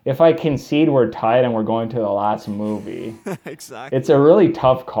wouldn't. If I concede we're tied and we're going to the last movie, Exactly. it's a really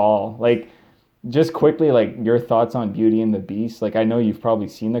tough call. Like, just quickly, like your thoughts on Beauty and the Beast. Like, I know you've probably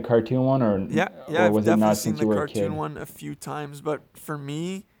seen the cartoon one, Yeah, or I've was it definitely not seen since the you were a cartoon kid? one a few times, but for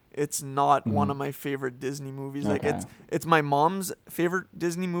me, it's not one Hmm. of my favorite Disney movies. Like Okay. it's my mom's favorite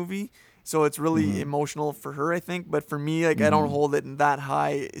Disney movie, so it's really Hmm. emotional for her, I think. But for me, like I don't Hmm. hold it in that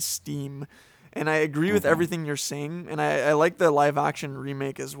high esteem. And I agree with Okay. everything you're saying, and I like the live action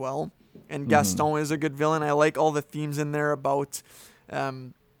remake as well. And Hmm. Gaston is a good villain. I like all the themes in there about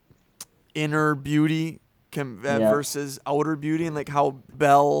um, inner beauty Yeah. versus outer beauty, and like how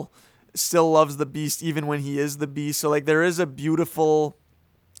Belle still loves the Beast even when he is the Beast. So like there is a beautiful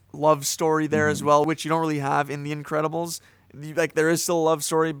love story there as Hmm. well, which you don't really have in The Incredibles. Like there is still a love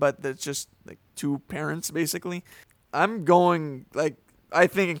story, but it's just like two parents basically. I'm going like I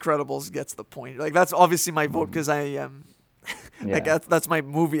think Incredibles gets the point. Like that's obviously my vote Hmm. because I am like Yeah. that's my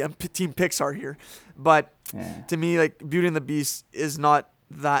movie. I'm Team Pixar here, but Yeah. to me, like Beauty and the Beast is not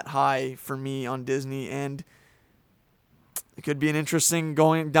that high for me on Disney, and it could be an interesting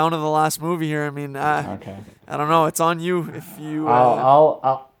going down to the last movie here. I mean, Okay. I don't know. It's on you if you.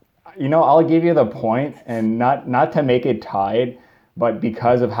 I'll give you the point, and not to make it tied, but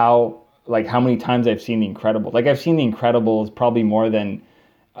because of how many times I've seen The Incredibles. Like I've seen The Incredibles probably more than,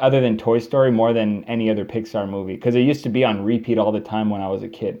 other than Toy Story, more than any other Pixar movie, because it used to be on repeat all the time when I was a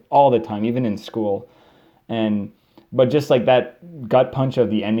kid, all the time, even in school. And but just like that gut punch of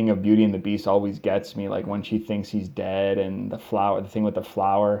the ending of Beauty and the Beast always gets me, like when she thinks he's dead and the thing with the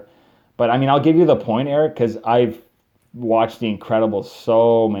flower. But I mean, I'll give you the point, Eric, because I've watched The Incredibles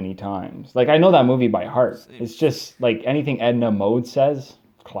so many times. Like I know that movie by heart. Same. It's just like anything Edna Mode says,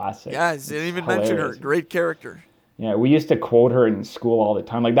 classic. Yeah, didn't It's even mention her. hilarious. Great character. Yeah, we used to quote her in school all the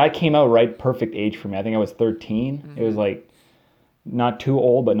time. Like that came out right perfect age for me. I think I was 13. It was Mm-hmm. like not too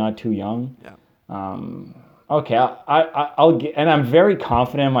old but not too young. Yeah. Um, okay, I'll get, and I'm very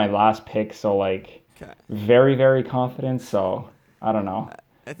confident in my last pick. So like Okay. very very confident. So I don't know.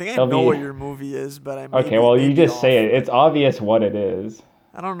 I think I It'll know be what your movie is, but I may okay. be Well, you maybe just say off. it. It's obvious what it is.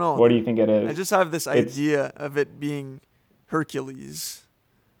 I don't know What do though. you think it I is? just have this It's idea of it being Hercules.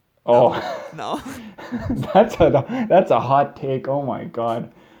 oh, No, no. that's a hot take. Oh my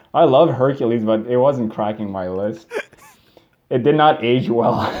god, I love Hercules, but it wasn't cracking my list. It did not age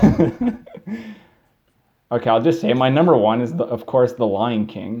well. Okay, I'll just say my number one is of course, The Lion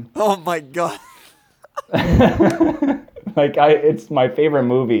King. Oh my god. It's my favorite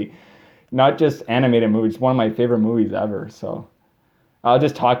movie, not just animated movie. It's one of my favorite movies ever. So I'll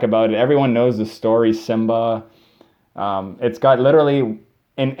just talk about it. Everyone knows the story, Simba. It's got literally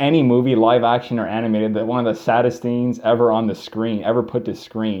in any movie, live action or animated, that one of the saddest scenes ever on the screen, ever put to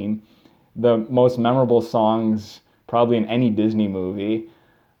screen. The most memorable songs probably in any Disney movie.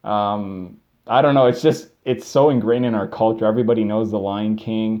 I don't know. It's so ingrained in our culture. Everybody knows The Lion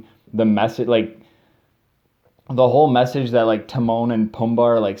King. The message, like the whole message that like Timon and Pumbaa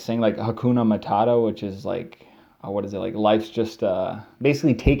are like saying, like Hakuna Matata, which is like, what is it, like life's just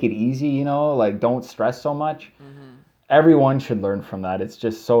basically take it easy, like don't stress so much. Mm-hmm. Everyone should learn from that. It's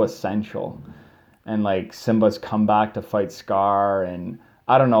just so essential. And like Simba's comeback to fight Scar, and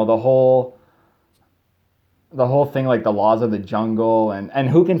I don't know, the whole thing, like the laws of the jungle, and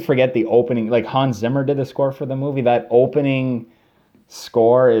who can forget the opening, like Hans Zimmer did the score for the movie. That opening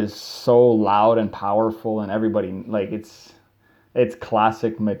score is so loud and powerful, and everybody, like, it's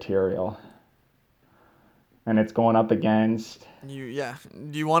classic material. And it's going up against, Yeah.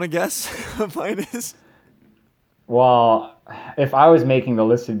 Do you want to guess what mine is? well, if I was making the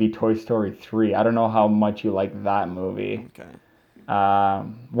list, it'd be Toy Story 3. I don't know how much you like that movie. Okay.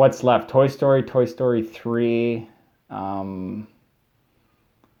 What's left? Toy Story, Toy Story 3. Um,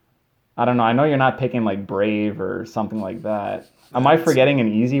 I don't know. I know you're not picking like Brave or something like that. Am I That's forgetting an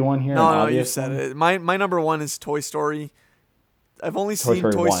easy one here, an no, you obvious said one? it. My number one is Toy Story. I've only Toy seen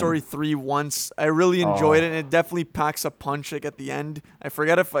Story Toy 1. Story 3 once. I really enjoyed it, and Oh, it definitely packs a punch like at the end. I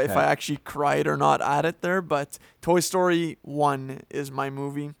forget if I okay. actually cried or not at it there, but Toy Story 1 is my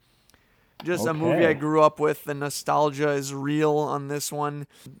movie. Just a movie I Okay. grew up with. The nostalgia is real on this one.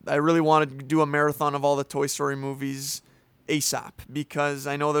 I really wanted to do a marathon of all the Toy Story movies ASAP because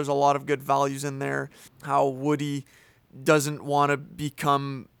I know there's a lot of good values in there. How Woody doesn't want to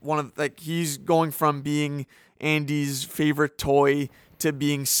become one of, like, he's going from being Andy's favorite toy to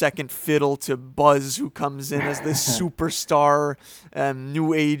being second fiddle to Buzz, who comes in as this superstar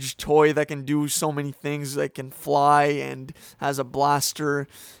new age toy that can do so many things, that can fly and has a blaster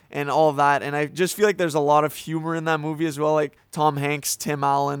and all that. And I just feel like there's a lot of humor in that movie as well, like Tom Hanks, Tim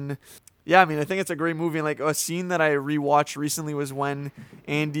Allen. Yeah, I mean, I think it's a great movie. And like a scene that I rewatched recently was when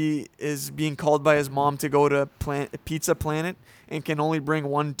Andy is being called by his mom to go to Pizza Planet and can only bring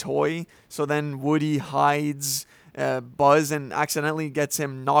one toy. So then Woody hides Buzz and accidentally gets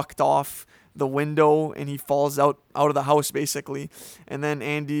him knocked off the window, and he falls out of the house basically. And then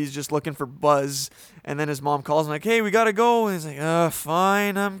Andy's just looking for Buzz, and then his mom calls him like, "Hey, we gotta go." And he's like,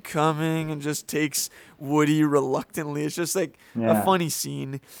 "Fine, I'm coming," and just takes Woody reluctantly. It's just like a funny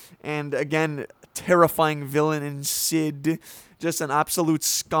scene. And again, terrifying villain in Sid, just an absolute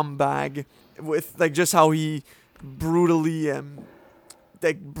scumbag with like just how he brutally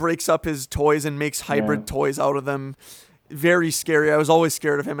like breaks up his toys and makes hybrid toys out of them. Very scary. I was always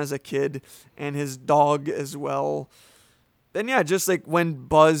scared of him as a kid, and his dog as well. Then yeah, just like when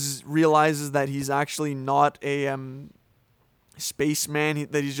Buzz realizes that he's actually not a spaceman,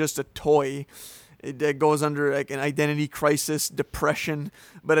 that he's just a toy. It goes under like an identity crisis, depression,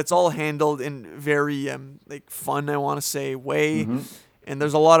 but it's all handled in very like fun, I want to say, way. Mm-hmm. And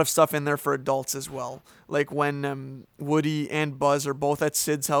there's a lot of stuff in there for adults as well. Like when Woody and Buzz are both at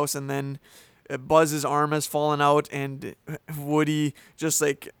Sid's house, and then Buzz's arm has fallen out, and Woody just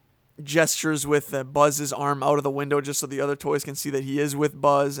like gestures with Buzz's arm out of the window just so the other toys can see that he is with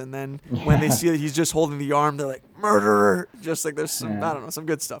Buzz. And then when they see that he's just holding the arm, they're like, "Murderer!" Just like there's some, I don't know, some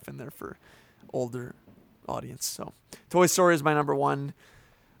good stuff in there for older audience. So Toy Story is my number one.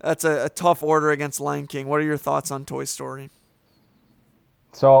 That's a tough order against Lion King. What are your thoughts on Toy Story?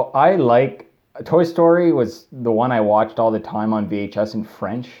 So I like Toy Story was the one I watched all the time on VHS in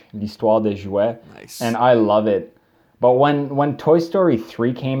French, L'Histoire des Jouets. Nice. And I love it. But when Toy Story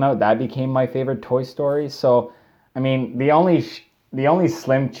 3 came out, that became my favorite Toy Story. So, I mean, the only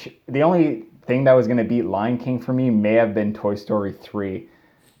thing that was going to beat Lion King for me may have been Toy Story 3,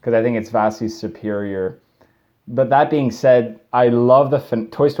 because I think it's vastly superior. But that being said, I love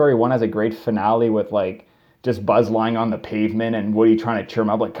Toy Story 1 has a great finale with like just Buzz lying on the pavement and Woody trying to cheer him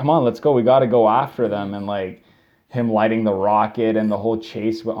up, like, "Come on, let's go, we got to go after them," and like him lighting the rocket and the whole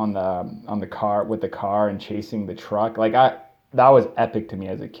chase on the car with the car and chasing the truck. Like that was epic to me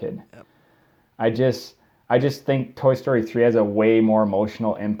as a kid. Yep. I just think Toy Story 3 has a way more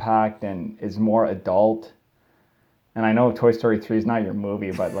emotional impact and is more adult. And I know Toy Story 3 is not your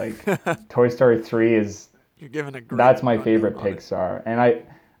movie, but like Toy Story 3 is, you're giving a great, that's my favorite Pixar. And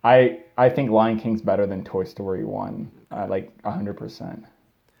I think Lion King's better than Toy Story 1, like 100%.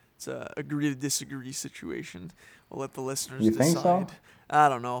 It's a agree to disagree situation. We'll let the listeners decide. You think so? I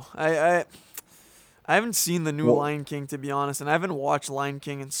don't know. I haven't seen the new Well, Lion King, to be honest, and I haven't watched Lion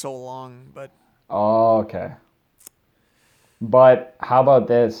King in so long. But oh, okay. But how about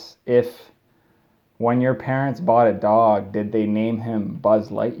this? If when your parents bought a dog, did they name him Buzz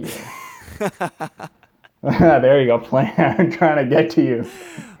Lightyear? There you go, plan. I'm trying to get to you.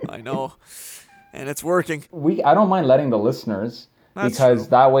 I know, and it's working. I don't mind letting the listeners, because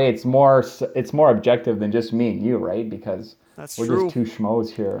that way it's more objective than just me and you, right? Because we're just two schmoes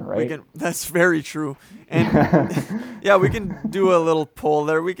here, right? That's very true. And yeah, we can do a little poll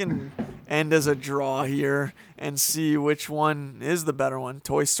there. We can end as a draw here and see which one is the better one,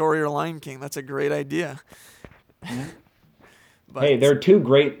 Toy Story or Lion King. That's a great idea. But hey, they're two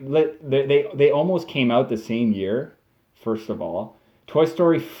great. They almost came out the same year. First of all, Toy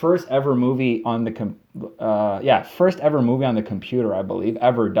Story first ever movie on the computer, I believe,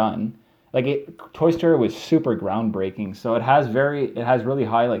 ever done. Toy Story was super groundbreaking, so it has really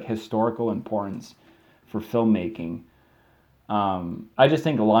high like historical importance for filmmaking. I just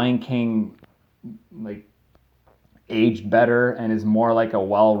think Lion King like aged better and is more like a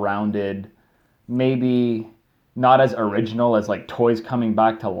well-rounded, maybe not as original as like toys coming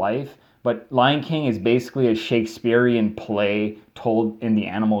back to life, but Lion King is basically a Shakespearean play told in the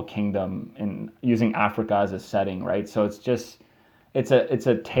animal kingdom and using Africa as a setting, right? So it's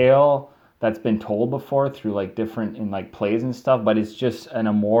a tale that's been told before through like different in like plays and stuff, but it's just an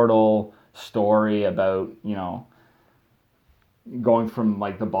immortal story about, you know, going from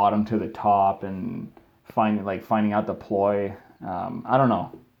like the bottom to the top and finding out the ploy. I don't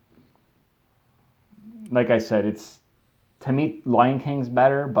know. Like I said, to me, Lion King's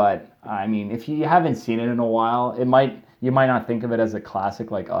better, but I mean, if you haven't seen it in a while, you might not think of it as a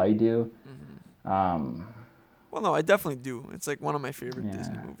classic like I do. Mm-hmm. Well, no, I definitely do. It's like one of my favorite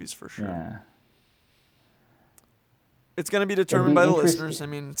Disney movies for sure. It's going to be It'd determined be by the interesting. listeners. I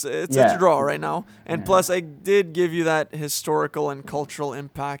mean, it's a Yeah. draw right now. And Yeah. plus, I did give you that historical and cultural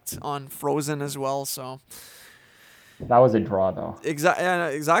impact on Frozen as well. So, That was a draw, though.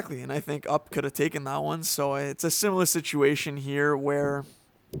 exactly. And I think Up could have taken that one. So, it's a similar situation here where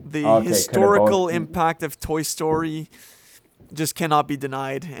the Okay, could have historical both. impact of Toy Story just cannot be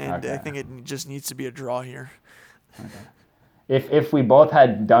denied. And I Okay. think it just needs to be a draw here. If we both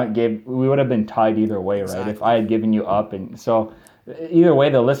had we would have been tied either way, right? If Exactly. I had given you Up, and so either way,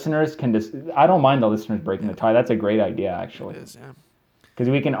 the listeners can just. I don't mind the listeners breaking the tie. That's a great idea, actually, It is, yeah. because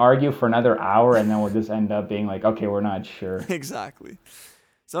we can argue for another hour, and then we'll just end up being like, okay, we're not sure. Exactly.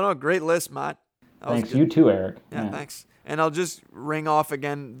 So, no, great list, Matt. That was Thanks, good. you too, Eric. Yeah, thanks. And I'll just ring off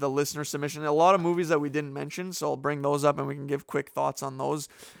again the listener submission. A lot of movies that we didn't mention, so I'll bring those up and we can give quick thoughts on those.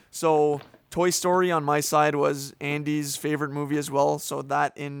 So, Toy Story on my side was Andy's favorite movie as well. So,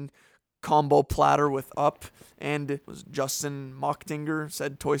 that in combo platter with Up. And it was Justin Mochtinger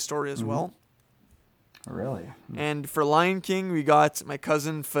said Toy Story as well. Really? And for Lion King, we got my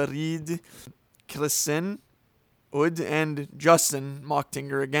cousin Farid, Chrisin, Ud, and Justin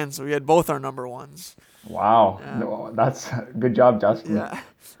Mochtinger again. So, we had both our number ones. Wow, Yeah. No, that's good job, Justin. Yeah.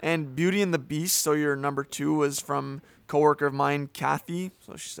 And Beauty and the Beast, so your number 2 was from coworker of mine, Kathy.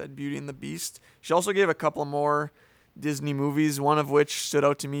 So she said Beauty and the Beast. She also gave a couple more Disney movies, one of which stood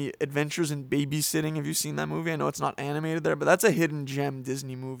out to me, Adventures in Babysitting. Have you seen that movie? I know it's not animated there, but that's a hidden gem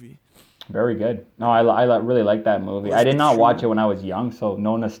Disney movie. Very good. No, I really like that movie. I did not watch it when I was young, so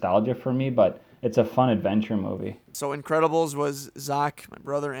no nostalgia for me, but it's a fun adventure movie. So Incredibles was Zach, my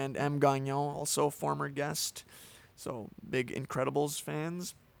brother, and M. Gagnon, also a former guest. So big Incredibles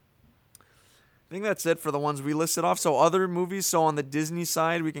fans. I think that's it for the ones we listed off. So other movies. So on the Disney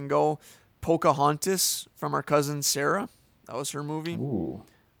side, we can go Pocahontas from our cousin Sarah. That was her movie. Ooh,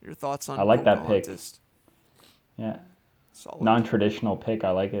 Your thoughts on I like that pick. Pocahontas? yeah. Solid. Non-traditional pick.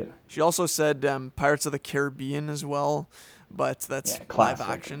 I like it. She also said Pirates of the Caribbean as well, but that's Yeah, live classic.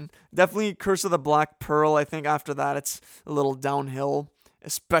 action. Definitely Curse of the Black Pearl. I think after that it's a little downhill,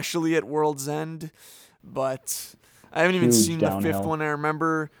 especially at World's End. But I haven't even Huge seen the 5th downhill. one. I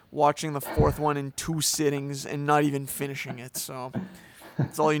remember watching the 4th one in 2 sittings and not even finishing it. So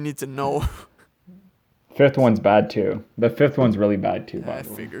that's all you need to know. 5th one's bad too. The 5th one's really bad too. By I the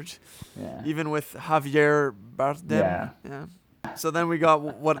way. figured. Yeah. Even with Javier Bardem. Yeah. So then we got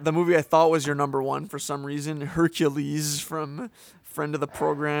what the movie I thought was your number 1 for some reason, Hercules from friend of the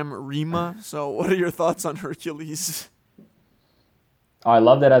program, Rima. So what are your thoughts on Hercules? I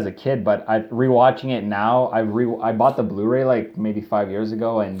loved it as a kid, but rewatching it now, I bought the Blu-ray like maybe 5 years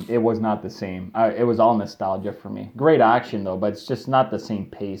ago, and it was not the same. It was all nostalgia for me. Great action though, but it's just not the same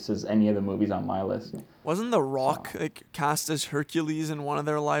pace as any of the movies on my list. Wasn't The Rock cast as Hercules in one of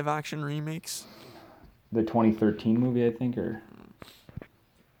their live action remakes? The 2013 movie, I think, or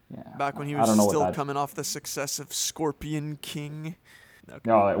yeah. Back when he I was don't know what still that- coming off the success of Scorpion King.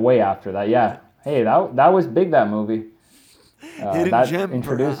 No, way after that. Yeah. Hey, that was big, that movie. Hidden That gem,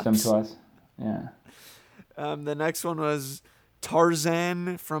 introduced perhaps. him to us. Yeah. The next one was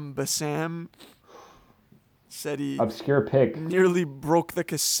Tarzan from Bassam. Said he Obscure pick. nearly broke the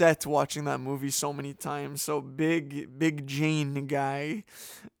cassette watching that movie so many times. So big Jane guy.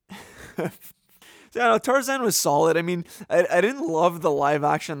 Yeah, no, Tarzan was solid. I mean, I didn't love the live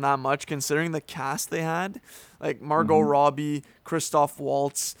action that much considering the cast they had. Like Margot Robbie, Christoph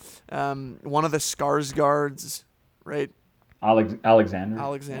Waltz, one of the Skarsgårds, right? Alexander.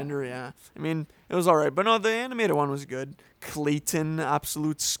 Alexander, yeah. I mean, it was all right. But no, the animated one was good. Clayton,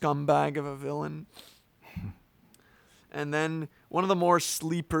 absolute scumbag of a villain. And then one of the more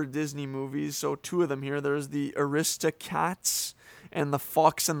sleeper Disney movies, so 2 of them here. There's the Aristocats and the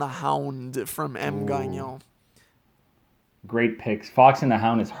Fox and the Hound from M. Gagnon. Great picks. Fox and the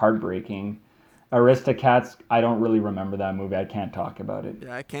Hound is heartbreaking. Aristocats, I don't really remember that movie. I can't talk about it.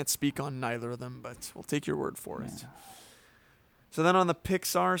 Yeah, I can't speak on neither of them, but we'll take your word for it. So then on the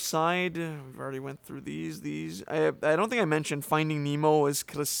Pixar side, we've already went through these. I don't think I mentioned Finding Nemo is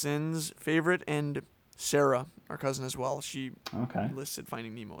Christine's favorite, and Sarah, our cousin as well. She Okay. listed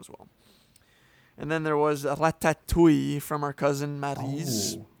Finding Nemo as well. And then there was Ratatouille from our cousin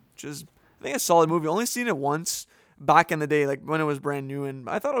Maryse, Oh. which is, I think, a solid movie. Only seen it once back in the day, like when it was brand new, and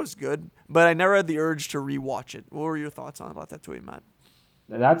I thought it was good, but I never had the urge to rewatch it. What were your thoughts on Ratatouille, Matt?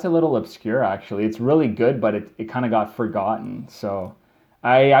 That's a little obscure, actually. It's really good, but it kind of got forgotten. So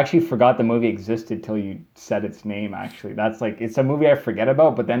I actually forgot the movie existed till you said its name, actually. That's it's a movie I forget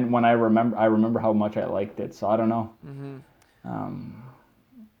about, but then when I remember how much I liked it. So I don't know.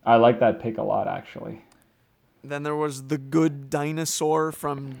 I like that pick a lot, actually. Then there was The Good Dinosaur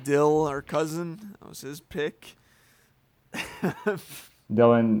from Dill, our cousin. That was his pick.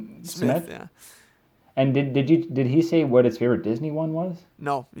 Dylan Smith, Smith. yeah. And did he say what his favorite Disney one was?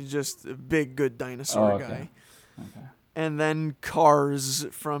 No, he's just a big, good dinosaur Oh, okay. guy. Okay. And then Cars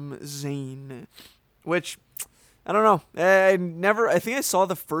from Zane, which I don't know. I think I saw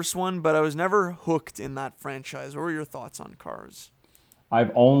the first one, but I was never hooked in that franchise. What were your thoughts on Cars?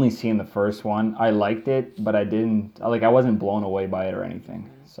 I've only seen the first one. I liked it, but I wasn't blown away by it or anything.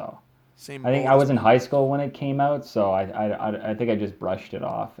 So Same I think boat I as was in me. high school when it came out, so I think I just brushed it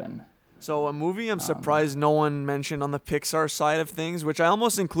off. And So a movie I'm surprised no one mentioned on the Pixar side of things, which I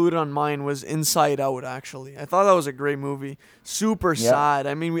almost included on mine, was Inside Out. Actually, I thought that was a great movie. Super yeah, sad.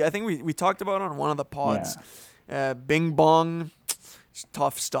 I mean, I think we talked about it on one of the pods. yeah. Bing Bong, it's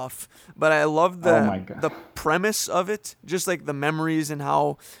tough stuff. But I love Oh the my god. the premise of it, just like the memories and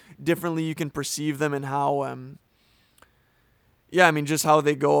how differently you can perceive them, and how yeah, I mean, just how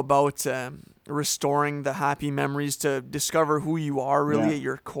they go about restoring the happy memories to discover who you are really Yeah, at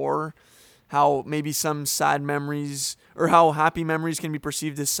your core. How maybe some sad memories, or how happy memories can be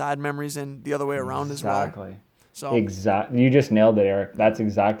perceived as sad memories, and the other way around as well. exactly. So Exactly. You just nailed it, Eric. That's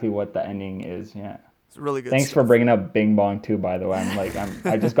exactly what the ending is. Yeah. it's really good Thanks for stuff. bringing up Bing Bong too, by the way.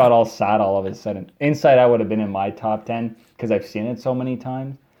 I just got all sad all of a sudden. Inside Out would have been in my top 10 because I've seen it so many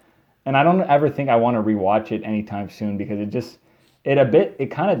times. And I don't ever think I want to rewatch it anytime soon because it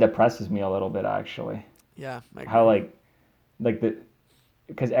kind of depresses me a little bit actually. Yeah, I How agree. like the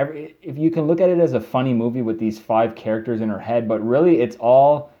because every if you can look at it as a funny movie with these five characters in her head, but really it's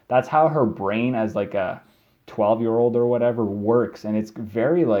all that's how her brain as like a 12-year-old or whatever works, and it's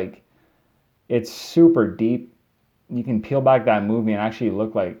very like it's super deep. You can peel back that movie and actually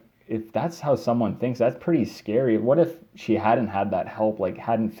look like if that's how someone thinks, that's pretty scary. What if she hadn't had that help, like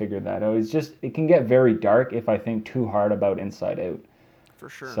hadn't figured that out? It's just it can get very dark if I think too hard about Inside Out. For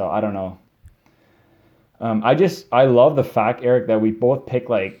sure. So I don't know. I love the fact, Eric, that we both pick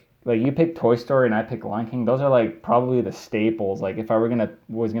like you pick Toy Story and I pick Lion King. Those are like probably the staples. Like if I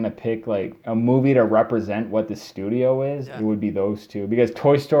was gonna pick like a movie to represent what the studio is, it Yeah, would be those two because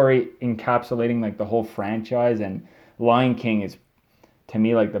Toy Story encapsulating like the whole franchise and Lion King is to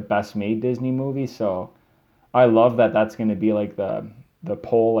me like the best made Disney movie. So I love that that's gonna be like the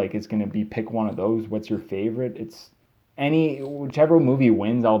poll. Like it's gonna be pick one of those. What's your favorite? It's any whichever movie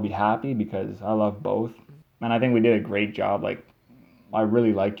wins, I'll be happy because I love both. And I think we did a great job. Like I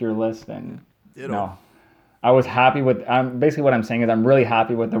really liked your list, yeah. and Ditto. no, I was happy with. Basically what I'm saying is I'm really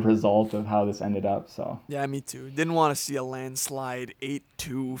happy with the result of how this ended up. So Yeah, me too. Didn't want to see a landslide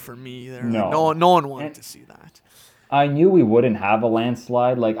 8-2 for me there. Like no, no one wanted and to see that. I knew we wouldn't have a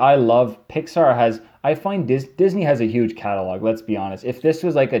landslide. Like I love Pixar has. I find Disney has a huge catalog. Let's be honest. If this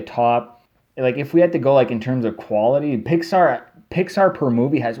was like a top, like if we had to go like in terms of quality, Pixar per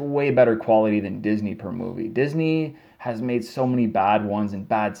movie has way better quality than Disney per movie. Disney has made so many bad ones and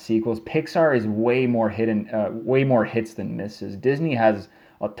bad sequels. Pixar is way more hits than misses. Disney has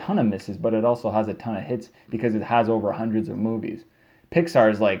a ton of misses, but it also has a ton of hits because it has over hundreds of movies.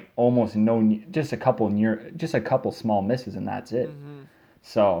 Pixar is like almost no, just a couple small misses, and that's it. Hmm.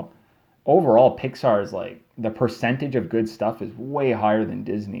 So overall, Pixar is like the percentage of good stuff is way higher than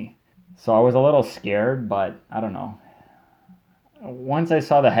Disney. So I was a little scared, but I don't know. Once I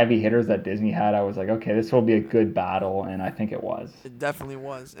saw the heavy hitters that Disney had, I was like, okay, this will be a good battle, and I think it was. It definitely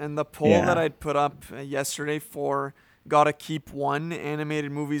was. And the poll that Yeah. I'd put up yesterday for gotta keep one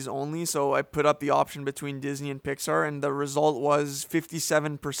animated movies only. So I put up the option between Disney and Pixar, and the result was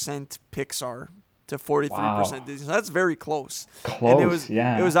 57% Pixar to 43% Wow. Disney. So that's very close. And Close. it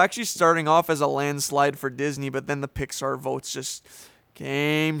Yeah. was actually starting off as a landslide for Disney, but then the Pixar votes just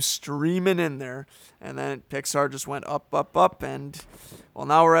came streaming in there, and then Pixar just went up, up, up, and well,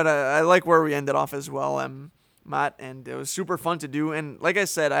 now we're at I like where we ended off as well, Matt, and it was super fun to do. And like I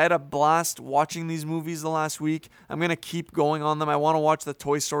said, I had a blast watching these movies the last week. I'm gonna keep going on them. I want to watch the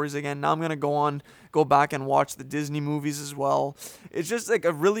Toy Stories again. Now I'm gonna go back and watch the Disney movies as well. It's just like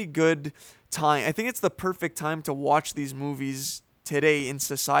a really good time. I think it's the perfect time to watch these movies today in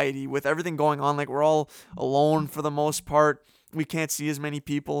society with everything going on. Like we're all alone for the most part. We can't see as many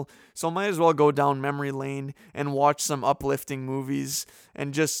people, so might as well go down memory lane and watch some uplifting movies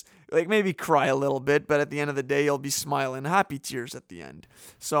and just like maybe cry a little bit, but at the end of the day you'll be smiling, happy tears at the end.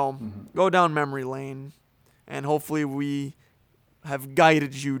 So go down memory lane, and hopefully we have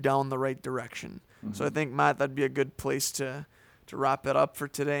guided you down the right direction. So I think, Matt, that'd be a good place to wrap it up for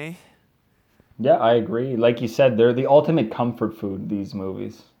today. Yeah, I agree. Like you said, they're the ultimate comfort food, these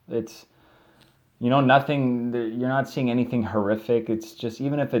movies. It's, nothing, you're not seeing anything horrific. It's just,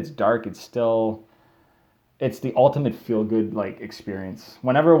 even if it's dark, it's still, it's the ultimate feel good like experience.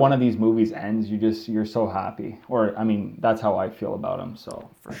 Whenever one of these movies ends, you're so happy. Or I mean, that's how I feel about them. So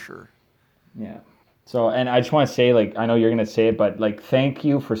For sure. yeah. So and I just want to say, like, I know you're gonna say it, but like, thank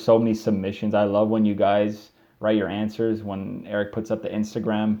you for so many submissions. I love when you guys write your answers when Eric puts up the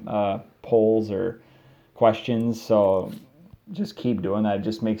Instagram polls or questions. So just keep doing that. It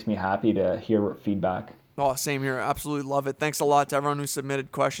just makes me happy to hear feedback. Oh, same here. Absolutely love it. Thanks a lot to everyone who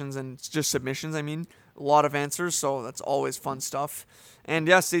submitted questions and just submissions. I mean, a lot of answers, so that's always fun stuff. And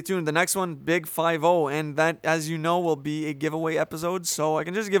yeah, stay tuned. The next one, Big 5-0, and that, as you know, will be a giveaway episode. So I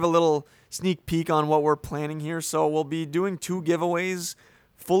can just give a little sneak peek on what we're planning here. So we'll be doing 2 giveaways,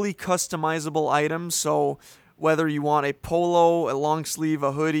 fully customizable items. So whether you want a polo, a long sleeve,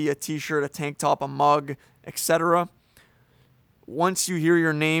 a hoodie, a t-shirt, a tank top, a mug, etc. Once you hear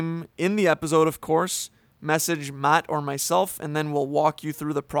your name in the episode, of course, message Matt or myself, and then we'll walk you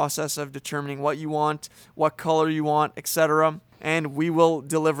through the process of determining what you want, what color you want, etc. And we will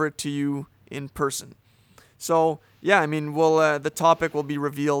deliver it to you in person. So yeah, I mean, the topic will be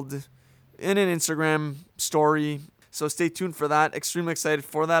revealed in an Instagram story. So stay tuned for that. Extremely excited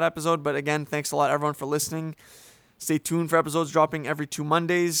for that episode. But again, thanks a lot, everyone, for listening. Stay tuned for episodes dropping every 2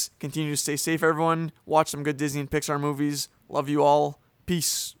 Mondays. Continue to stay safe, everyone. Watch some good Disney and Pixar movies. Love you all.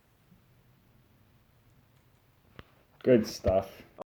 Peace. Good stuff.